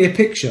 sent me a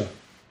picture.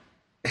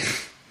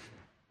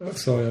 Oh,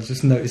 sorry, I've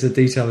just noticed a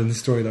detail in the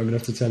story that I'm going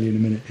to have to tell you in a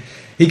minute.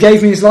 He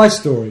gave me his life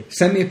story,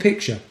 sent me a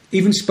picture,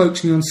 even spoke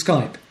to me on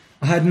Skype.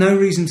 I had no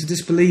reason to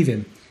disbelieve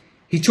him.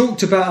 He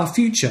talked about our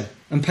future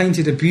and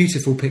painted a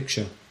beautiful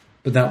picture,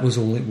 but that was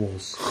all it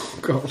was. Oh,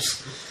 God.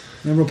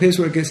 Now, Rob, here's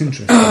where it gets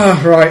interesting.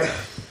 Right.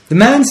 The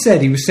man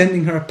said he was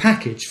sending her a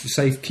package for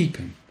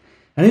safekeeping.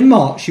 And in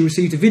March, she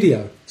received a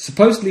video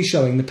supposedly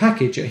showing the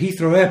package at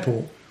Heathrow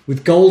Airport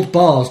with gold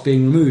bars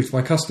being removed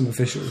by custom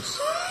officials.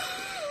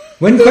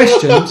 When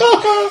questioned...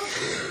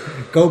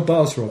 Gold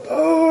bars, Rob.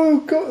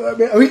 Oh,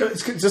 God. I mean,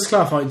 just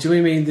clarify, do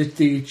we mean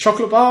the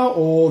chocolate bar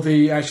or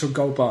the actual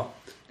gold bar?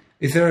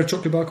 Is there a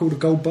chocolate bar called a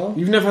gold bar?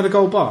 You've never had a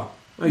gold bar?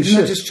 Oh,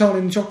 Isn't that just Charlie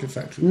in the Chocolate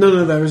Factory?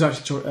 No, there is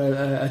actually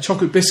a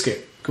chocolate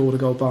biscuit called a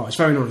gold bar. It's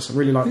very nice. I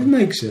really like it. Who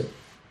makes it?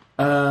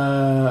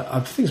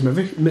 I think it's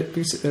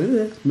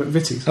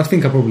McVitie's. I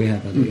think I probably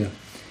have had it, yeah.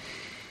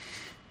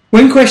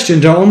 When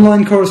questioned, our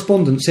online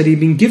correspondent said he'd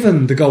been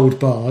given the gold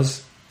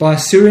bars by a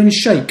Syrian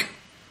sheikh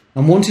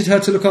and wanted her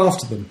to look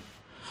after them.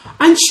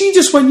 And she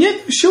just went, yeah,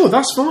 sure,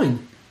 that's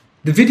fine.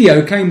 The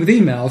video came with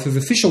emails with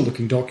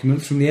official-looking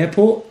documents from the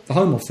airport, the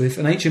Home Office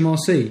and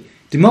HMRC,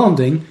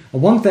 demanding a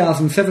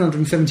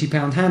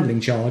 £1,770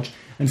 handling charge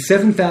and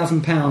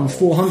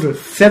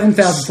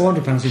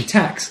 £7,400 in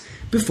tax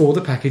before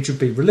the package would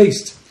be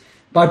released.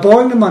 By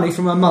borrowing the money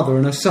from her mother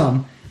and her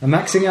son and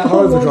maxing out her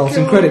overdraft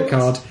and credit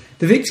card,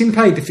 the victim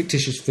paid the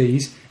fictitious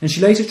fees and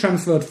she later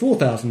transferred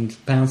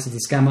 £4,000 to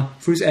the scammer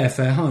for his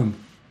airfare home.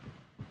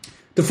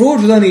 The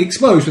fraud was only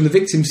exposed when the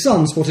victim's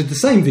son spotted the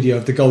same video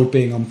of the gold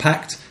being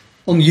unpacked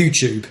on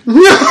YouTube.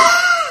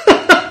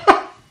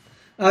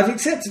 I've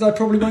accepted I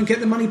probably won't get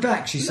the money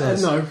back, she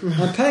says. No.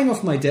 I'm paying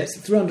off my debts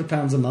at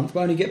 £300 a month, but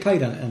only get paid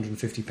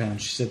 £150,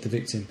 she said, the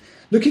victim.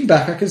 Looking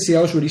back, I can see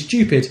I was really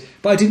stupid,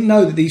 but I didn't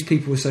know that these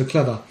people were so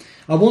clever.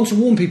 I want to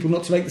warn people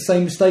not to make the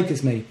same mistake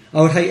as me.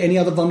 I would hate any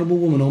other vulnerable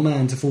woman or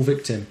man to fall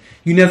victim.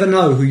 You never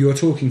know who you are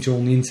talking to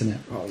on the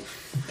internet. Oh.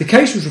 The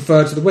case was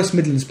referred to the West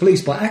Midlands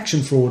Police by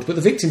Action Fraud, but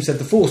the victim said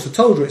the force had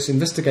told her its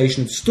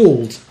investigation had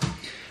stalled.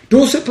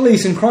 Dorset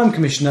Police and Crime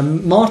Commissioner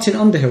Martin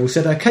Underhill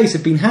said her case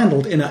had been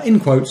handled in a, in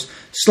quotes,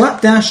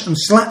 slapdash and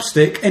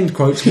slapstick, end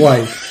quotes,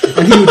 way.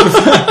 And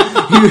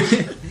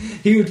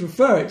he would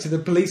refer it to the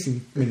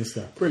policing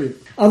minister. Brilliant.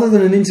 Other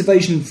than an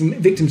intervention from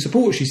victim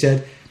support, he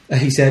said,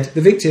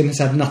 the victim has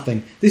had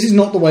nothing. This is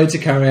not the way to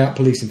carry out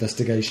police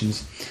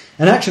investigations.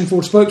 An Action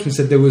Fraud spokesman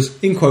said there was,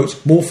 in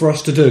quotes, more for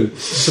us to do to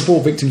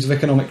support victims of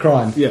economic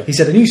crime. Yeah. He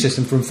said a new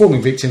system for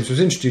informing victims was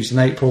introduced in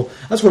April,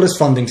 as well as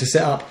funding to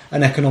set up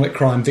an economic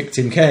crime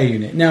victim care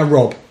unit. Now,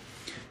 Rob,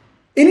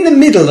 in the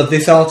middle of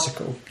this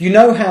article, you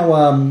know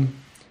how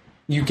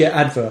you get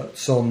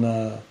adverts on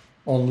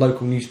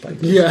local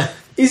newspapers? Yeah.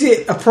 Is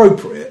it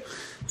appropriate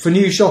for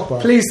New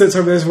Shopper? Please don't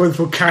tell me there's one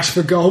for cash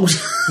for gold.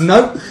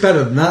 No,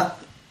 better than that.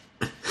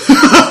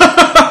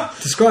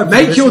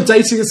 Make your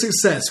dating a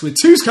success with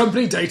Two's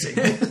Company Dating.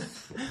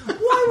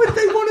 Why would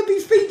they want to be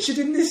featured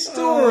in this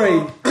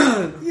story?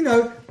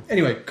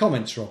 Anyway,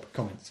 comments, Rob.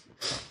 Comments.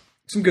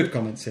 Some good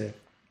comments here.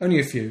 Only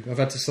a few. I've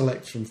had to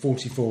select from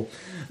 44.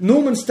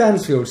 Norman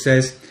Stansfield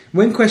says,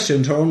 when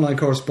questioned, her online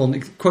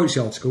correspondent, quotes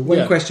the article,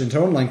 questioned,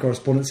 her online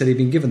correspondent said he'd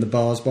been given the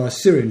bars by a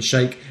Syrian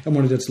sheikh and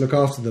wanted her to look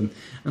after them.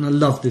 And I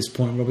love this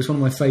point, Rob. It's one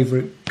of my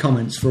favourite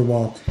comments for a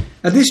while.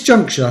 At this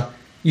juncture,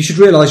 you should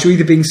realise you're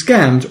either being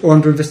scammed or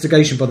under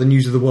investigation by the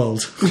News of the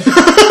World.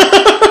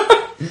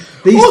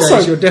 These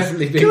days, you're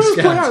definitely being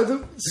scammed. Point out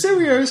that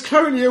Syria is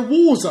currently a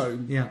war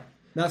zone. Yeah.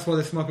 That's why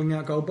they're smuggling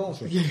out gold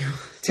bars. Yeah.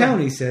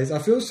 Towney says, I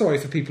feel sorry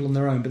for people on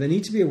their own, but they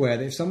need to be aware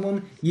that if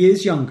someone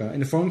years younger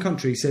in a foreign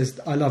country says,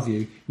 I love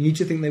you, you need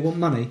to think they want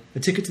money, a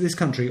ticket to this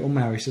country, or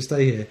marriage to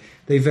stay here.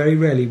 They very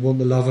rarely want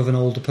the love of an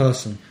older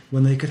person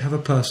when they could have a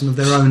person of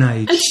their own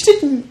age. And she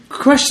didn't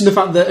question the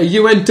fact that a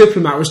UN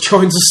diplomat was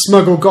trying to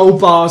smuggle gold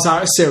bars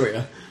out of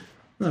Syria.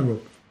 No,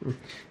 Rob.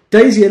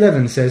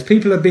 Daisy11 says,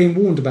 people are being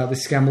warned about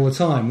this scam all the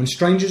time. When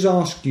strangers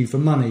ask you for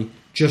money,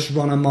 just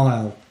run a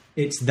mile.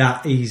 It's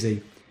that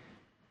easy.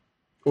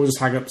 Or just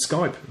hang up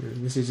Skype.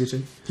 This is easy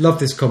too. Love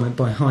this comment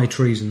by High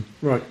Treason.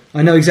 Right.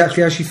 I know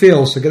exactly how she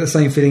feels, so I get the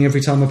same feeling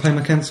every time I pay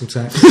my council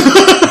tax.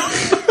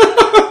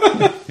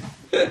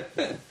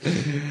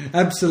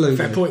 absolutely.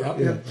 Fair point.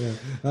 Yeah.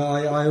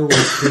 I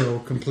always feel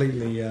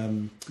completely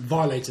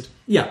violated.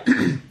 Yeah,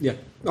 Yeah.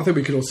 I think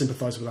we could all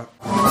sympathise with that.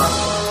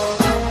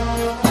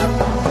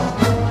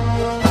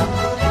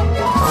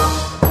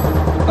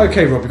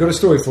 Okay, Rob, you've got a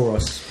story for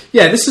us.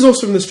 Yeah, this is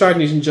also from the Australian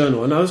News and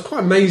Journal, and I was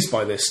quite amazed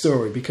by this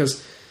story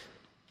because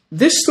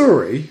this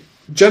story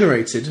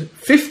generated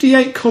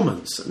 58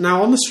 comments.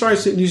 Now, on the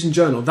Australian News and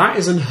Journal, that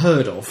is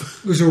unheard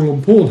of. Those are all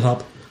on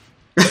Pornhub.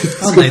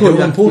 Aren't they?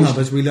 They're on Pornhub,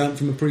 as we learnt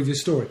from a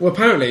previous story. Well,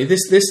 apparently,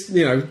 this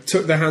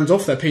took their hands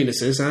off their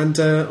penises and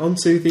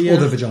onto the... or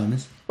their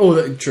vaginas.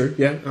 True,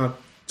 yeah. I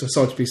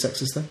decided to be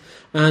sexist there.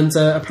 And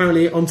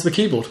apparently onto the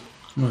keyboard.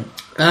 Right.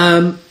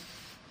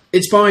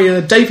 It's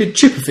by David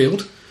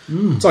Chipperfield.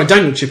 Sorry,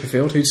 Daniel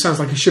Chipperfield, who sounds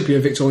like he should be a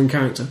Victorian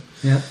character.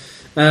 Yeah.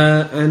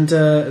 And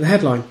the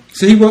headline.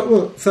 So he worked...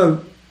 Well,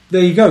 so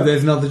there you go.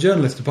 There's another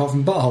journalist apart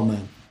from Butthole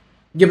Man.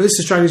 Yeah, but this is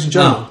Australian News and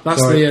Journal.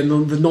 That's sorry.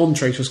 the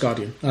non-Traitorous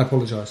Guardian. I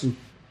apologise.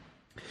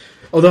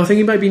 Although I think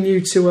he may be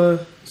new to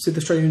the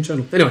Australian News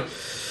and Journal. Anyway.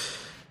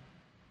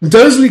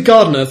 Dursley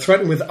gardener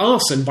threatened with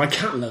arson by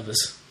cat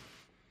lovers.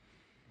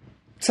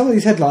 Some of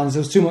these headlines,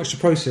 there was too much to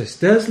process.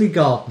 Dursley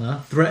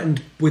gardener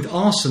threatened with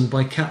arson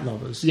by cat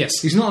lovers. Yes.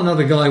 He's not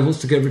another guy who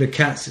wants to get rid of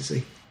cats, is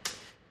he?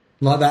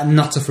 Like that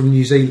nutter from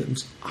New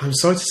Zealand. I'm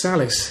sorry to say,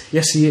 Alex.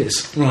 Yes, he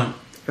is. Right.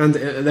 And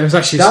there was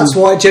actually That's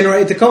why it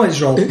generated the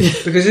comments roll.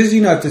 Because as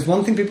you know, if there's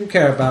one thing people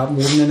care about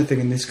more than anything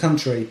in this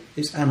country,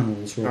 it's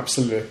animals, Rob.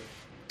 Absolutely.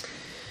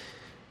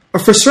 A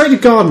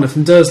frustrated gardener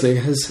from Dursley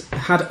has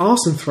had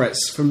arson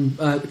threats from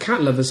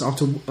cat lovers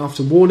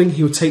after warning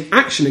he would take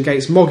action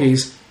against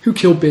moggies who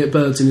kill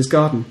birds in his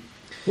garden.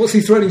 What's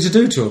he threatening to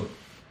do to them?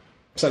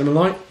 Set them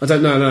alight? I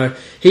don't know, no.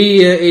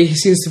 He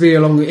seems to be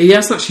along... He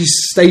hasn't actually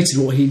stated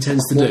what he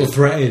intends to do. What the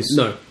threat is?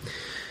 No.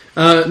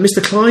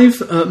 Mr. Clive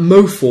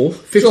Mofor,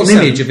 57... It's got an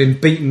image of him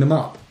beating them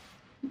up.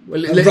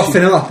 Well,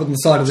 roughing them up on the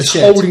side of the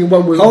shed. Holding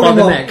one by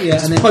the neck,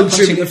 yeah, and then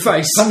punching him in the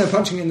face.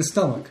 Punching it in the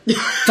stomach.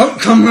 Don't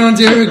come round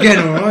here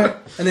again, alright?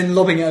 And then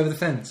lobbing it over the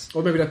fence.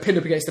 Or maybe they're pinned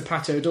up against the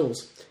patio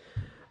doors.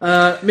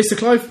 Mr.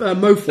 Clive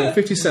Mofor,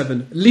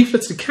 57,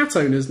 leafleted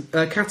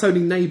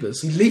cat-owning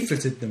neighbours. He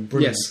leafleted them,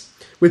 brilliant. Yes,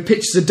 with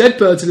pictures of dead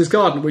birds in his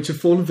garden which have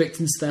fallen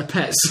victims to their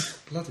pets.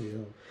 Bloody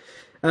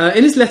hell.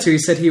 In his letter, he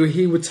said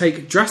he would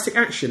take drastic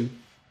action.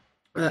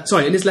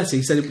 In his letter,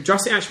 he said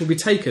drastic action would be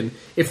taken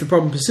if the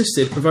problem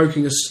persisted,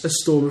 provoking a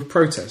storm of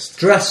protest.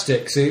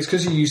 Drastic. See, it's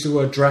because you used the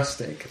word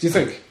drastic. Do you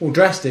think? Well,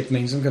 drastic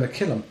means I'm going to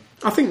kill him.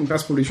 I think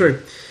that's probably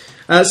true.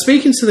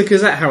 Speaking to the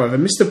Gazette, however,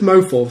 Mr.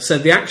 Mofor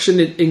said the action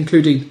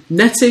included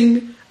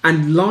netting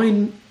and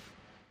line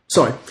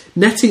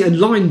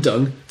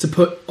dung to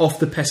put off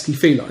the pesky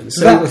felines.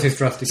 So that was his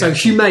drastic action.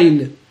 So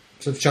humane.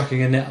 So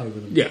chucking a net over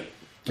them. Yeah.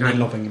 And then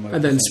lobbing them over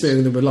and then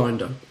spearing them with line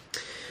dung.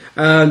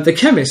 The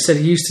chemist said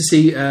he used to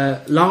see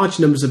large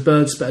numbers of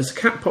birds, but as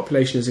the cat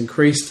population has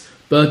increased,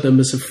 bird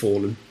numbers have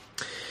fallen.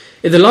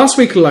 In the last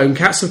week alone,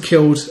 cats have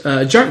killed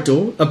a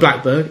jackdaw, a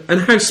blackbird, and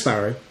a house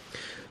sparrow.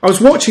 I was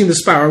watching the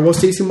sparrow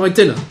whilst eating my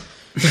dinner.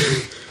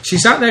 She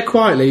sat there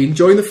quietly,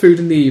 enjoying the food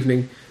in the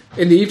evening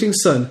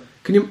sun.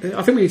 I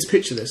think we need to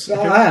picture this. Okay?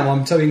 I am.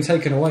 I'm being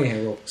taken away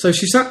here, Rob. So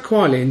she sat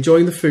quietly,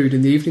 enjoying the food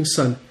in the evening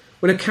sun,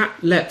 when a cat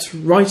leapt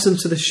right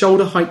onto the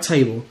shoulder-height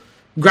table,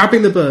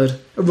 grabbing the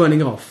bird and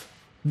running off.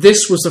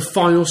 This was the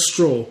final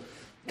straw.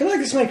 Can I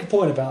just make a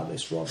point about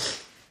this, Rob?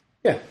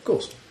 Yeah, of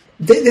course.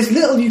 There's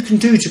little you can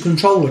do to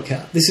control a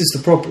cat. This is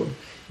the problem.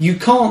 You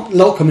can't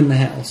lock them in the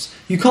house.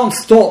 You can't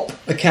stop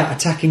a cat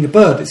attacking a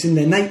bird. It's in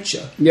their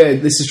nature. Yeah,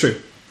 this is true.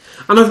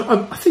 And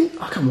I think,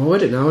 I can't remember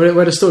what I did now. I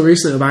read a story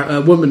recently about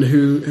a woman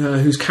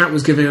whose cat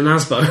was given an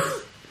asbo.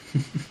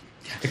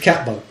 A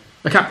cat bow.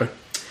 A cat bow.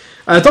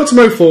 Dr.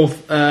 Mofor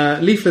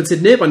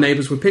leafleted nearby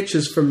neighbours with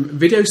pictures from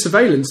video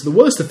surveillance of the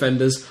worst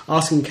offenders,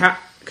 asking cat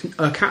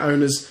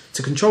owners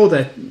to control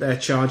their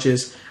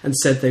charges, and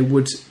said he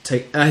would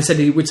take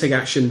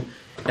action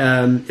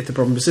if the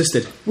problem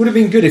persisted. Would have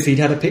been good if he'd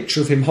had a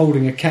picture of him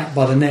holding a cat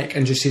by the neck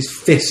and just his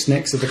fist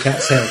next to the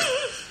cat's head.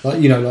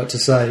 Like to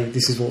say,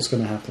 this is what's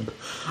going to happen.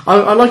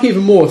 I like it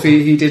even more if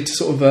he did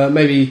sort of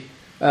maybe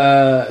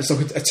it's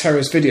like a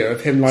terrorist video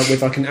of him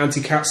with an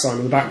anti-cat sign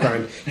in the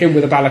background, him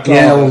with a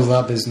balaclava. Yeah, all of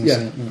that business.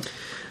 Yeah.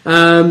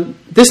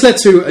 This led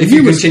to... If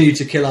you continue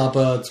to kill our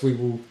birds, we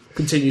will...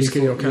 Continue to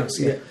kill your cats,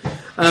 yeah.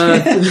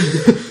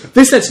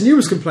 This led to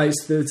numerous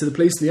complaints to the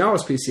police and the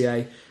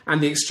RSPCA,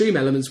 and the extreme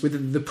elements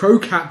with the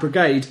pro-cat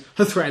brigade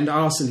have threatened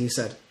arson, he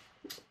said.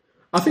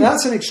 I think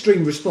that's an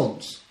extreme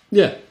response.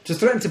 Yeah. To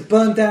threaten to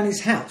burn down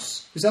his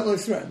house. Is that what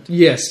they threatened?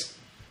 Yes.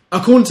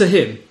 According to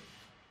him.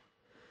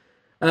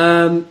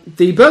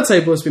 The bird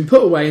table has been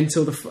put away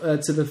until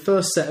the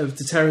first set of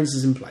deterrents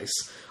is in place.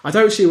 I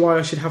don't see why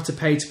I should have to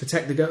pay to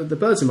protect the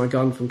birds in my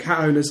garden from cat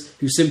owners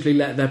who simply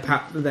let their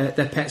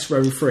pets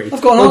roam free.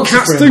 I've got an answer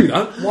cats for him. do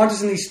that. Why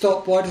doesn't he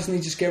stop? Why doesn't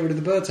he just get rid of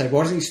the bird table?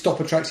 Why doesn't he stop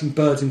attracting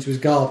birds into his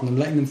garden and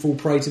letting them fall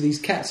prey to these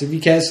cats? If he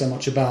cares so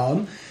much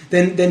about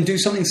them, then do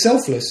something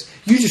selfless.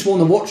 You just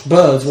want to watch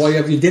birds while you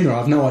have your dinner. I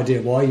have no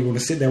idea why. You want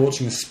to sit there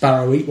watching a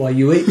sparrow eat while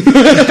you eat.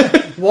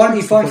 Why don't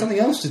you find something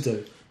else to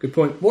do? Good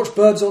point. Watch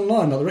birds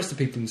online like the rest of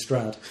the people in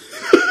Stroud.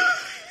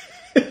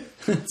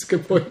 That's a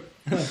good point.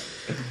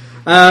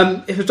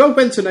 If a dog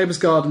went to a neighbour's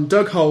garden,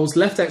 dug holes,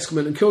 left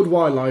excrement and killed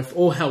wildlife,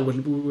 all hell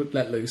would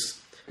let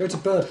loose. Go to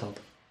Bird Hub.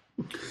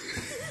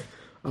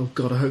 Oh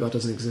God, I hope that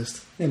doesn't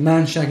exist. Yeah,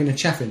 man shagging a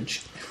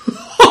chaffinch.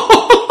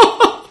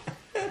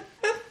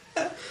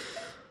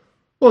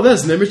 Well,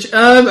 there's an image.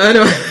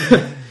 Anyway,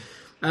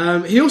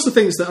 he also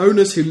thinks that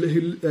owners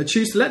who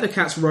choose to let their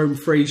cats roam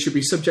free should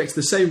be subject to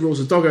the same rules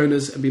as dog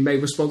owners and be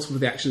made responsible for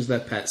the actions of their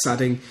pets,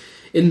 adding,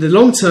 in the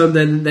long term,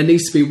 then there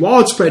needs to be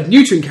widespread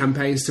neutering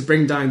campaigns to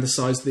bring down the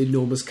size of the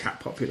enormous cat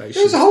population.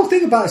 There was a whole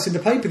thing about this in the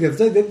paper the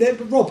other day.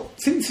 Rob,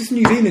 since this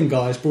New Zealand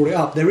guy has brought it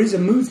up, there is a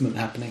movement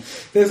happening.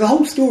 There's a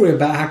whole story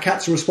about how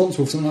cats are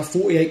responsible for something like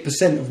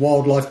 48% of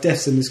wildlife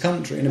deaths in this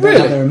country, and about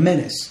how they're a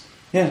menace.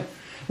 Yeah.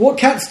 What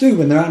cats do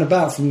when they're out and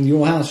about from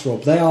your house,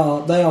 Rob, they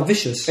are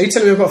vicious. Are you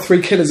telling me I've got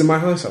 3 killers in my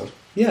household?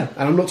 Yeah.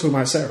 And I'm not talking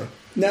about Sarah.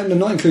 No,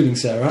 not including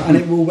Sarah, and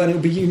it'll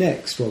be you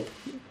next, Rob.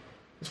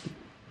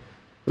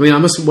 I mean,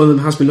 one of them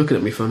has been looking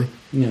at me funny.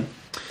 Yeah.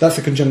 That's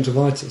a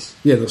conjunctivitis.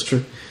 Yeah, that's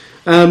true.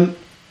 As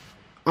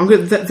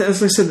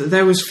I said,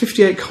 there was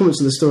 58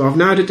 comments in the story. I've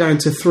narrowed it down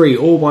to 3,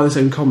 all by the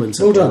same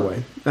comments. Well done. By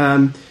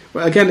the way.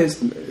 Well, again,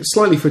 it's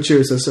slightly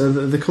fortuitous.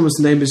 The comment's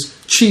name is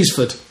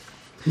Cheeseford.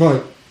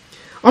 Right.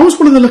 I was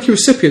one of the lucky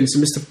recipients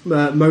of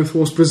Mr.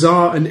 Mothworth's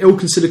bizarre and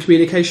ill-considered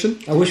communication.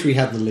 I wish we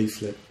had the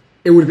leaflet.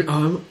 It would have been...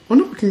 I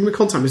wonder if I can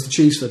contact Mr.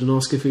 Cheeseford and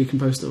ask if he can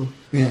post it on.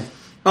 Yeah.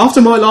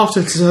 After my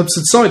laughter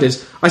subsided,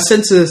 I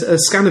sent a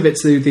scan of it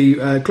to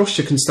the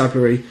Gloucestershire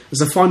Constabulary as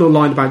the final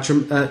line about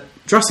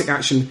drastic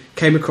action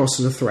came across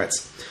as a threat.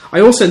 I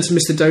also entered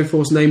Mr.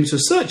 Doforth's name into a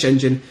search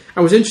engine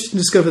and was interested to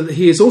discover that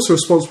he is also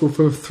responsible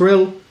for a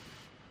thrill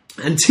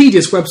and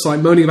tedious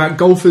website moaning about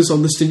golfers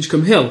on the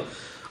Stinchcombe Hill.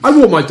 I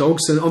walk my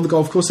dogs on the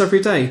golf course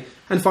every day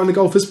and find the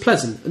golfers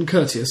pleasant and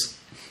courteous.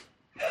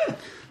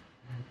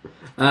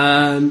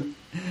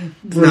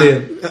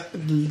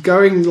 Brilliant.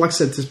 Going, like I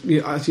said,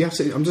 you have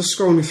to. I'm just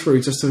scrolling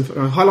through just to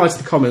highlight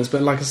the comments,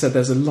 but like I said,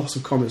 there's a lot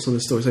of comments on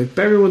this story, so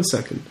bear with 1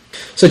 second.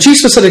 So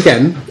Cheeseford said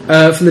again,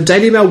 from the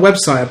Daily Mail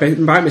website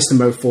about Mr.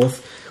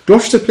 Mothworth,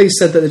 Gloucester Police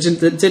said that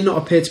there did not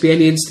appear to be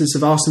any instance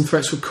of arson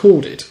threats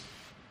recorded.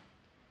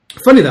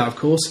 Funny that, of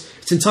course,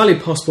 it's entirely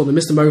possible that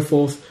Mr.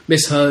 Mothworth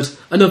misheard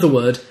another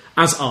word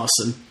as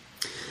arson.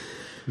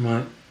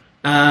 Right.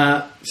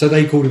 So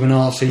they called him an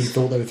arse. He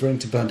thought they were threatening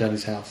to burn down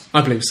his house.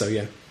 I believe so,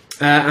 yeah.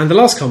 And the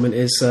last comment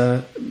is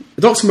Dr.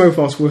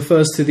 Mothworth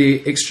refers to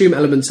the extreme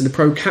elements in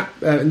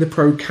the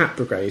pro-cat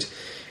brigade.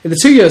 In the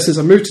 2 years since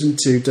I moved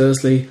into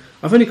Dursley,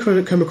 I've only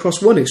come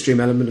across one extreme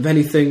element of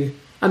anything,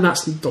 and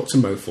that's Dr.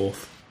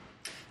 Mothworth.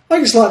 I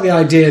just like the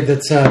idea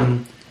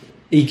that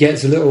he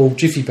gets a little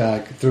jiffy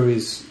bag through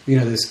his,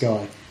 this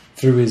guy,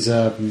 through his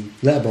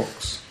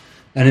letterbox,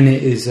 and in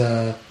it is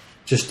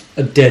just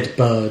a dead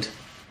bird,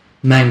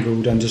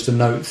 mangled, and just a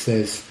note that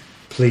says,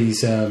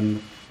 please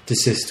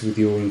desist with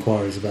your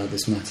inquiries about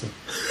this matter.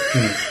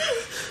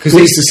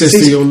 Please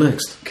desist, you're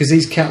next. Because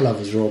these cat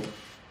lovers, Rob,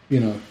 you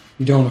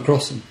don't want to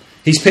cross them.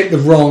 He's picked the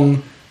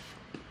wrong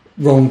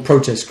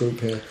protest group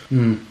here.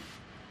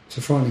 It's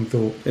a frightening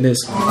thought. It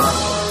is.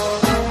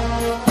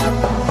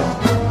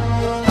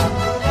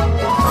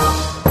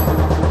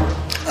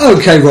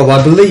 Okay, Rob,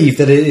 I believe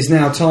that it is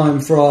now time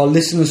for our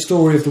listener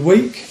story of the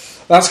week.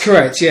 That's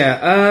correct,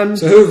 yeah.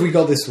 So who have we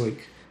got this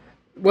week?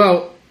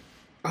 Well,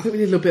 I think we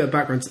need a little bit of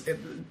background.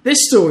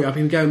 This story I've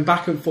been going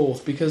back and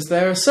forth because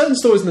there are certain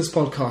stories in this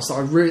podcast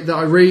that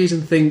I read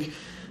and think,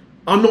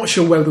 I'm not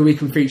sure whether we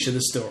can feature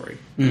the story.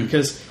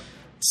 Because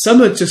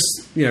some are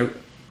just,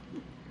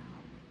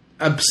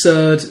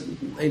 absurd,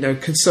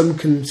 some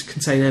can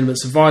contain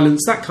elements of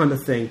violence, that kind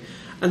of thing.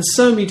 And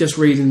some you just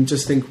read and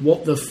just think,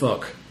 what the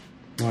fuck?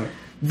 Right.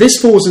 This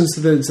falls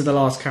into the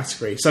last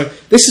category. So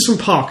this is from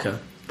Parker.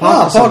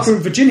 Parker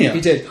in Virginia.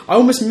 He did. I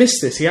almost missed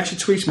this. He actually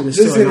tweeted me this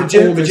This story. is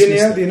in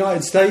Virginia, the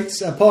United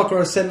States. Parker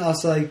has sent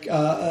us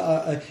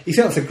he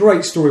sent us a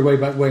great story way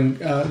back when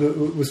that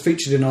was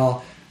featured in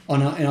our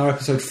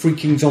episode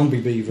 "Freaking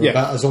Zombie Beaver"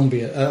 about a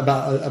zombie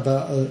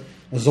a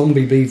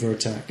zombie beaver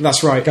attack.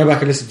 That's right. Go back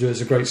and listen to it. It's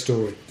a great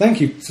story.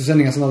 Thank you for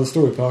sending us another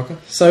story, Parker.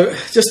 So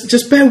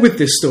just bear with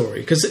this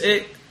story because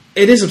it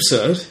is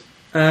absurd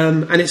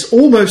and it's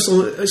almost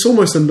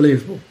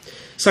unbelievable.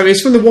 So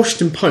it's from the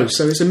Washington Post.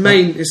 So it's a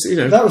main.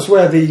 That was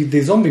where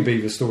the zombie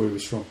beaver story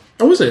was from.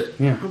 Oh, was it?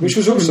 Yeah, which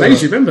was also.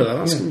 Amazing. You remember that?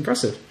 That's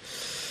impressive.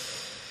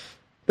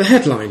 The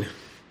headline: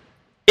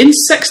 In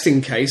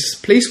sexting case,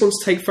 police want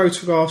to take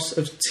photographs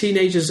of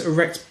teenagers'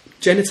 erect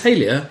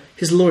genitalia.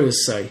 His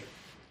lawyers say.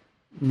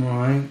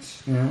 Right.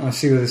 Yeah, I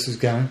see where this is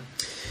going.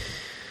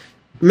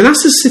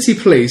 Manassas City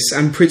Police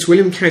and Prince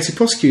William County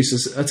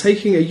prosecutors are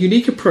taking a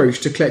unique approach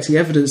to collecting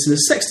evidence in a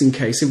sexting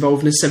case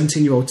involving a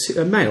 17-year-old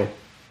male.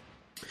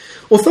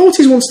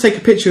 Authorities want to take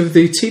a picture of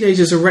the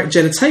teenager's erect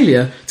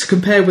genitalia to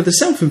compare with the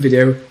selfie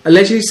video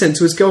allegedly sent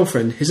to his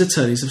girlfriend, his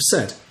attorneys have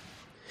said.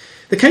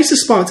 The case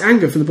has sparked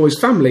anger from the boy's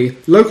family,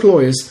 local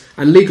lawyers,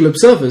 and legal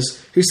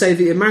observers who say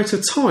the amount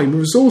of time and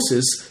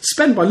resources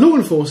spent by law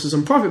enforcers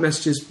on private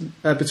messages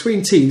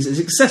between teens is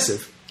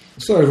excessive.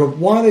 Sorry, Rob,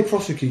 why are they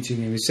prosecuting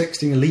him? Is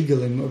sexting illegal?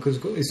 Because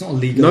it's not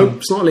illegal. No,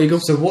 it's not illegal.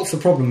 So what's the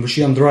problem? Was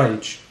she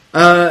underage?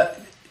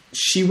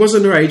 She was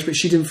underage, but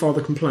she didn't file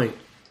the complaint.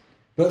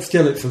 But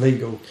still, it's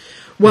illegal.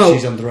 Well,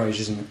 she's underage,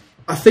 isn't it?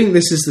 I think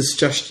this is the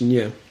suggestion,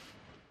 yeah.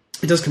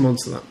 It does come on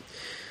to that.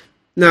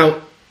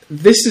 Now,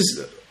 this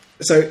is...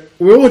 So,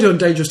 we're already on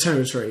dangerous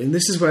territory, and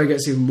this is where it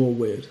gets even more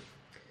weird.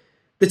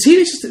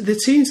 The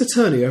teen's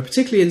attorney are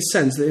particularly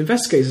incensed that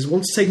investigators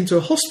want to take him to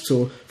a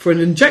hospital for an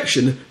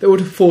injection that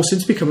would force him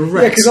to become a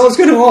Rex. Yeah, because I was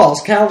going to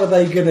ask, how are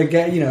they going to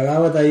get?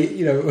 How are they?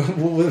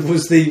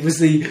 Was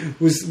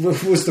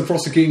the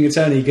prosecuting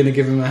attorney going to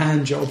give him a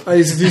hand job?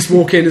 He just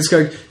walk in and just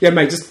go, "Yeah,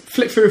 mate, just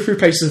flick through a few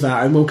pages of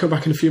that, and we'll come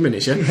back in a few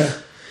minutes." Yeah.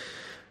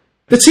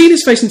 The teen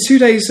is facing 2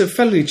 days of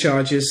felony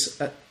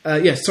charges.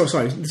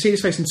 The teen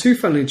is facing 2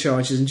 felony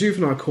charges in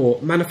juvenile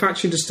court: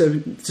 manufacturing,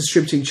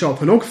 distributing child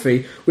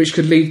pornography, which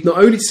could lead not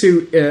only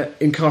to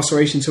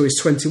incarceration until he's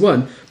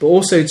 21, but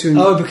also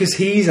to because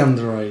he's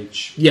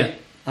underage. Yeah,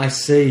 I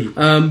see.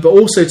 But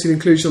also to the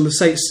inclusion on the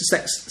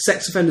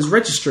sex offenders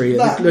registry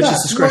at the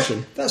judge's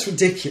discretion. That's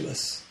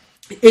ridiculous.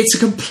 It's a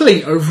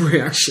complete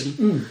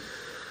overreaction.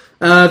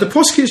 The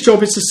prosecutor's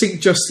job is to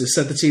seek justice,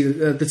 said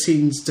the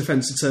teen's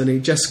defence attorney,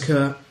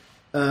 Jessica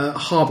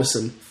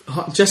Harbison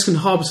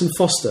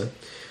Foster.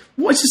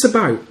 What is this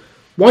about?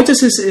 How does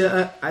this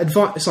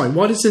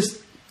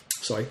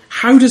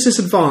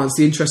advance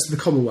the interest of the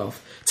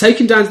Commonwealth?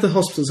 Take him down to the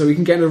hospital so he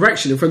can get an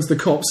erection in front of the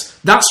cops.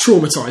 That's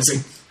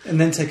traumatising.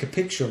 And then take a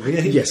picture of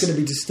it. He's going to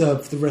be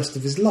disturbed for the rest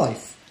of his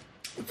life.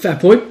 Fair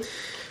point.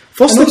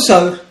 Foster. And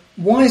also,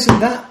 why isn't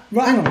that...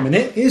 Right, hang on a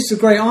minute. Here's the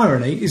great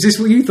irony. Is this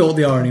what you thought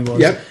the irony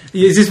was? Yep.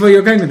 Is this where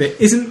you're going with it?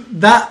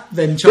 Isn't that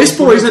then... This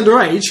boy's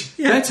underage.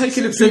 Yeah. They're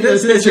taking a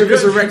picture of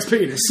his erect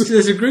penis.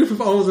 There's a group of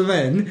older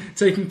men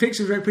taking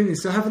pictures of erect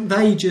penis. So haven't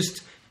they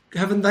just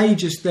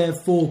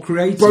therefore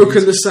created...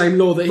 Broken the same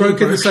law that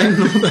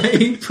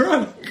he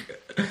broke.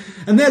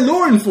 And they're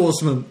law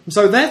enforcement.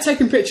 So they're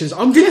taking pictures.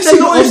 I'm guessing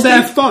not on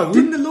their phone.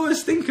 Didn't the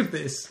lawyers think of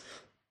this?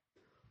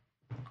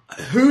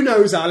 Who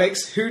knows,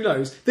 Alex? Who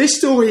knows? This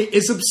story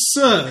is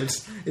absurd.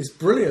 It's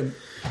brilliant.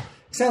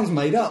 Sounds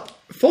made up.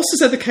 Foster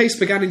said the case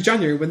began in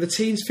January when the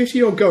teen's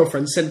 50-year-old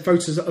girlfriend sent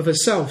photos of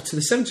herself to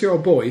the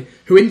 70-year-old boy,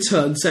 who in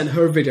turn sent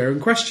her a video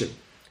in question.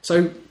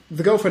 So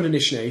the girlfriend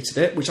initiated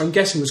it, which I'm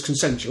guessing was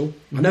consensual.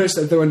 Mm-hmm. I noticed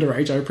that they're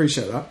underage. I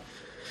appreciate that.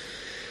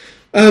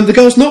 The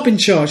girl's not been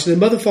charged, and the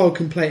mother filed a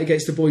complaint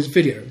against the boy's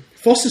video.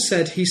 Foster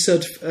said he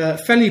served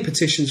felony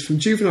petitions from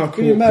juvenile court.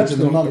 Can you imagine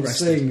the mother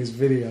seeing his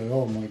video?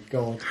 Oh my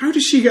god! How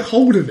did she get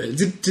hold of it?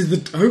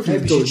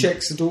 Maybe she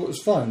checks the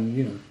daughter's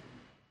phone.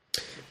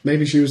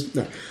 Maybe she was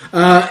no.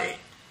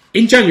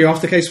 In January,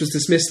 after the case was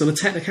dismissed on a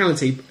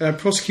technicality,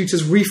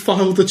 prosecutors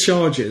refiled the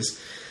charges.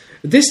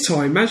 This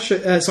time,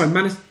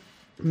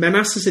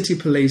 Manassas City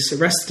Police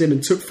arrested him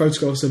and took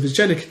photographs of his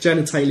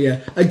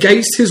genitalia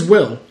against his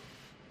will.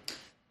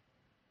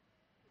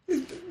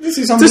 This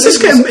is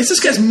it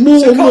just gets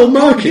more and more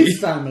murky. His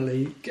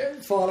family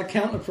file a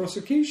counter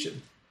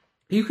prosecution.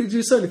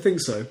 You certainly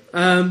think so.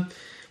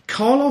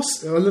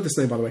 Carlos, I love this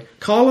name by the way.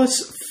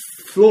 Carlos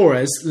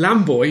Flores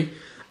Lamboy,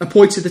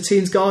 appointed the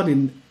teen's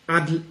guardian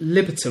ad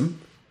libitum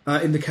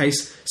in the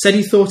case, said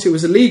he thought it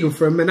was illegal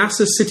for a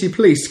Manassas City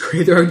Police to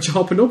create their own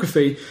child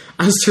pornography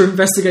as to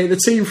investigate the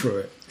teen through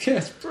it.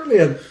 Yes,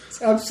 brilliant.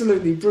 It's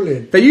absolutely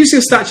brilliant. They're using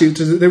a statute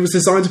that was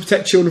designed to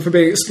protect children from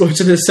being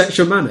exploited in a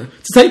sexual manner.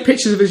 To take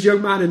pictures of this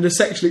young man in a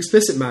sexually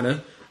explicit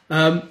manner,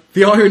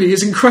 the irony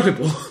is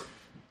incredible.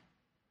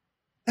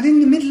 And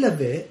in the middle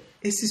of it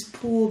is this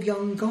poor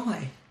young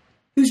guy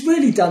who's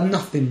really done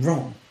nothing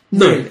wrong.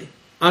 No. Really.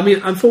 I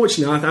mean,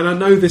 unfortunately, and I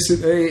know this,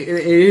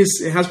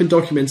 it has been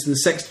documented, the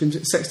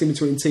sexting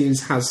between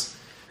teens has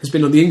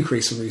been on the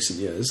increase in recent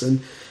years.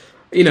 And,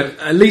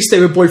 at least they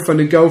were boyfriend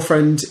and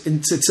girlfriend.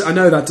 I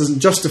know that doesn't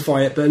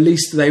justify it, but at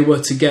least they were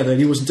together and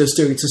he wasn't just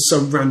doing it to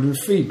some random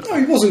female. No,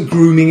 he wasn't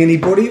grooming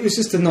anybody. It was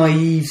just a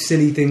naive,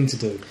 silly thing to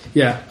do.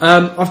 Yeah.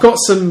 I've got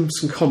some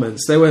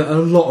comments. There were a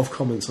lot of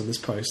comments on this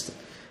post.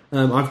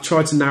 I've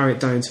tried to narrow it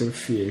down to a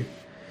few.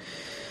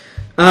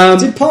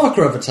 Did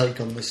Parker have a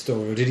take on this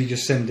story, or did he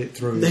just send it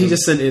through? He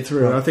just sent it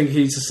through. Right. I think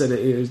he just said it.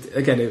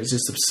 It was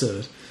just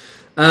absurd.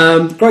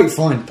 Great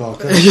find,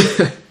 Parker.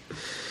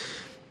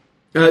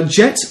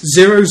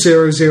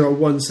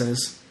 Jet0001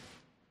 says,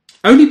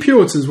 only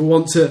Puritans will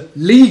want to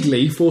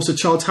legally force a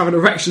child to have an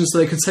erection so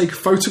they can take a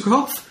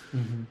photograph.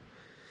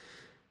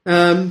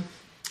 Mm-hmm.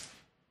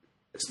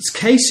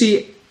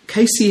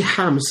 Casey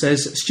Ham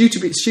says,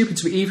 stupid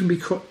to even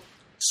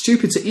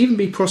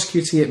be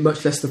prosecuting it,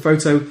 much less the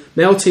photo.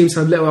 Male teams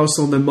have little else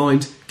on their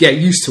mind. Get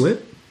used to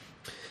it.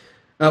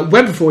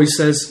 Webber Voice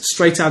says,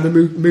 straight out of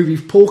the movie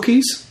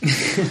Porky's.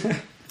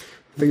 I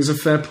think it's a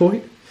fair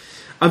point.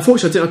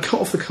 Unfortunately, I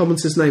cut off the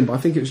commenter's name, but I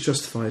think it was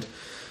justified.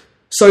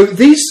 So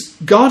these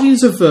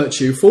guardians of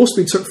virtue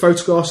forcibly took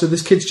photographs of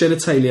this kid's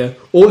genitalia,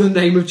 all in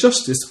the name of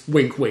justice.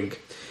 Wink, wink.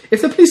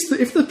 If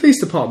the police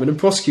department and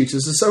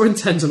prosecutors are so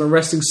intent on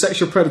arresting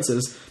sexual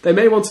predators, they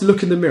may want to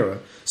look in the mirror.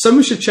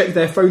 Someone should check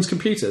their phones'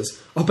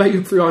 computers. I'll bet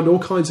you'll find all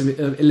kinds of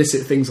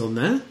illicit things on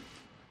there.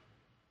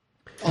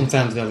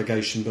 Unfounded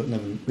allegation, but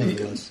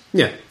nevertheless.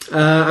 Yeah.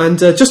 And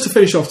just to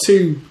finish off,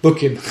 book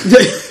him.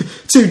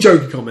 2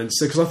 jokey comments,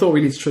 because I thought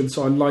we need to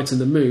try and lighten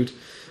the mood.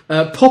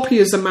 Poppy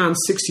is a man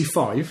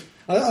 65.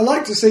 I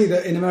like to see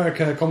that in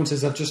America,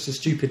 commenters have just as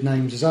stupid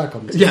names as our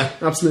commenters. Yeah,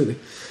 absolutely.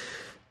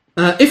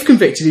 If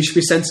convicted, he should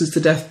be sentenced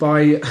to death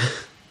by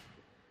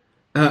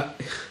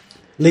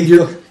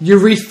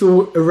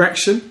urethral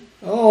erection.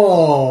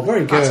 Oh,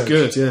 very good. That's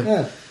good,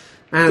 yeah.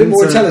 And, a bit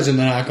more intelligent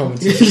than our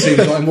commenters, it seems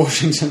like in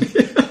Washington.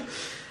 Yeah.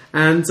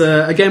 And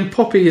again,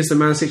 Poppy is the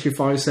man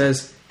 65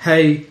 says,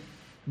 hey,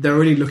 they're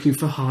only looking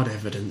for hard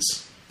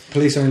evidence.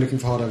 Police are only looking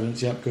for hard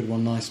evidence. Yep, good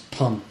one. Nice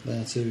pun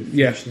there too.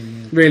 Yeah,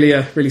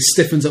 really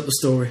stiffens up the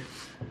story.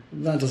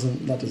 That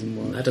doesn't work.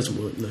 That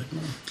doesn't work, no.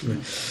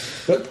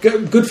 But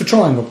good for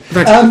trying, Rob.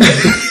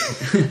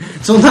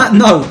 So on that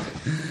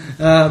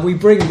note, we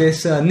bring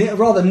this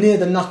rather near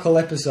the knuckle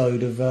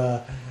episode of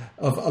a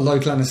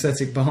local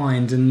anaesthetic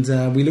behind,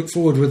 and we look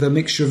forward with a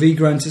mixture of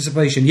eager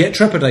anticipation yet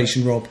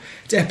trepidation, Rob,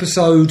 to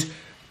episode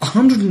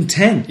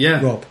 110.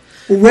 Yeah, Rob.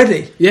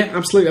 Already? Yeah,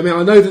 absolutely. I mean,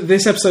 I know that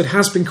this episode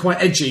has been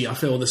quite edgy, I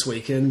feel, this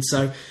week, and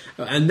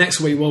next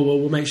week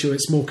we'll make sure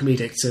it's more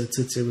comedic to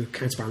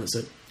counterbalance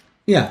it.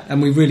 Yeah,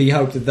 and we really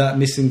hope that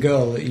missing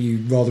girl that you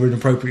rather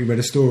inappropriately read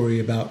a story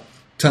about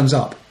turns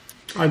up.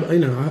 I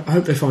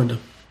hope they find her.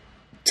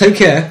 Take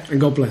care. And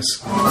God bless.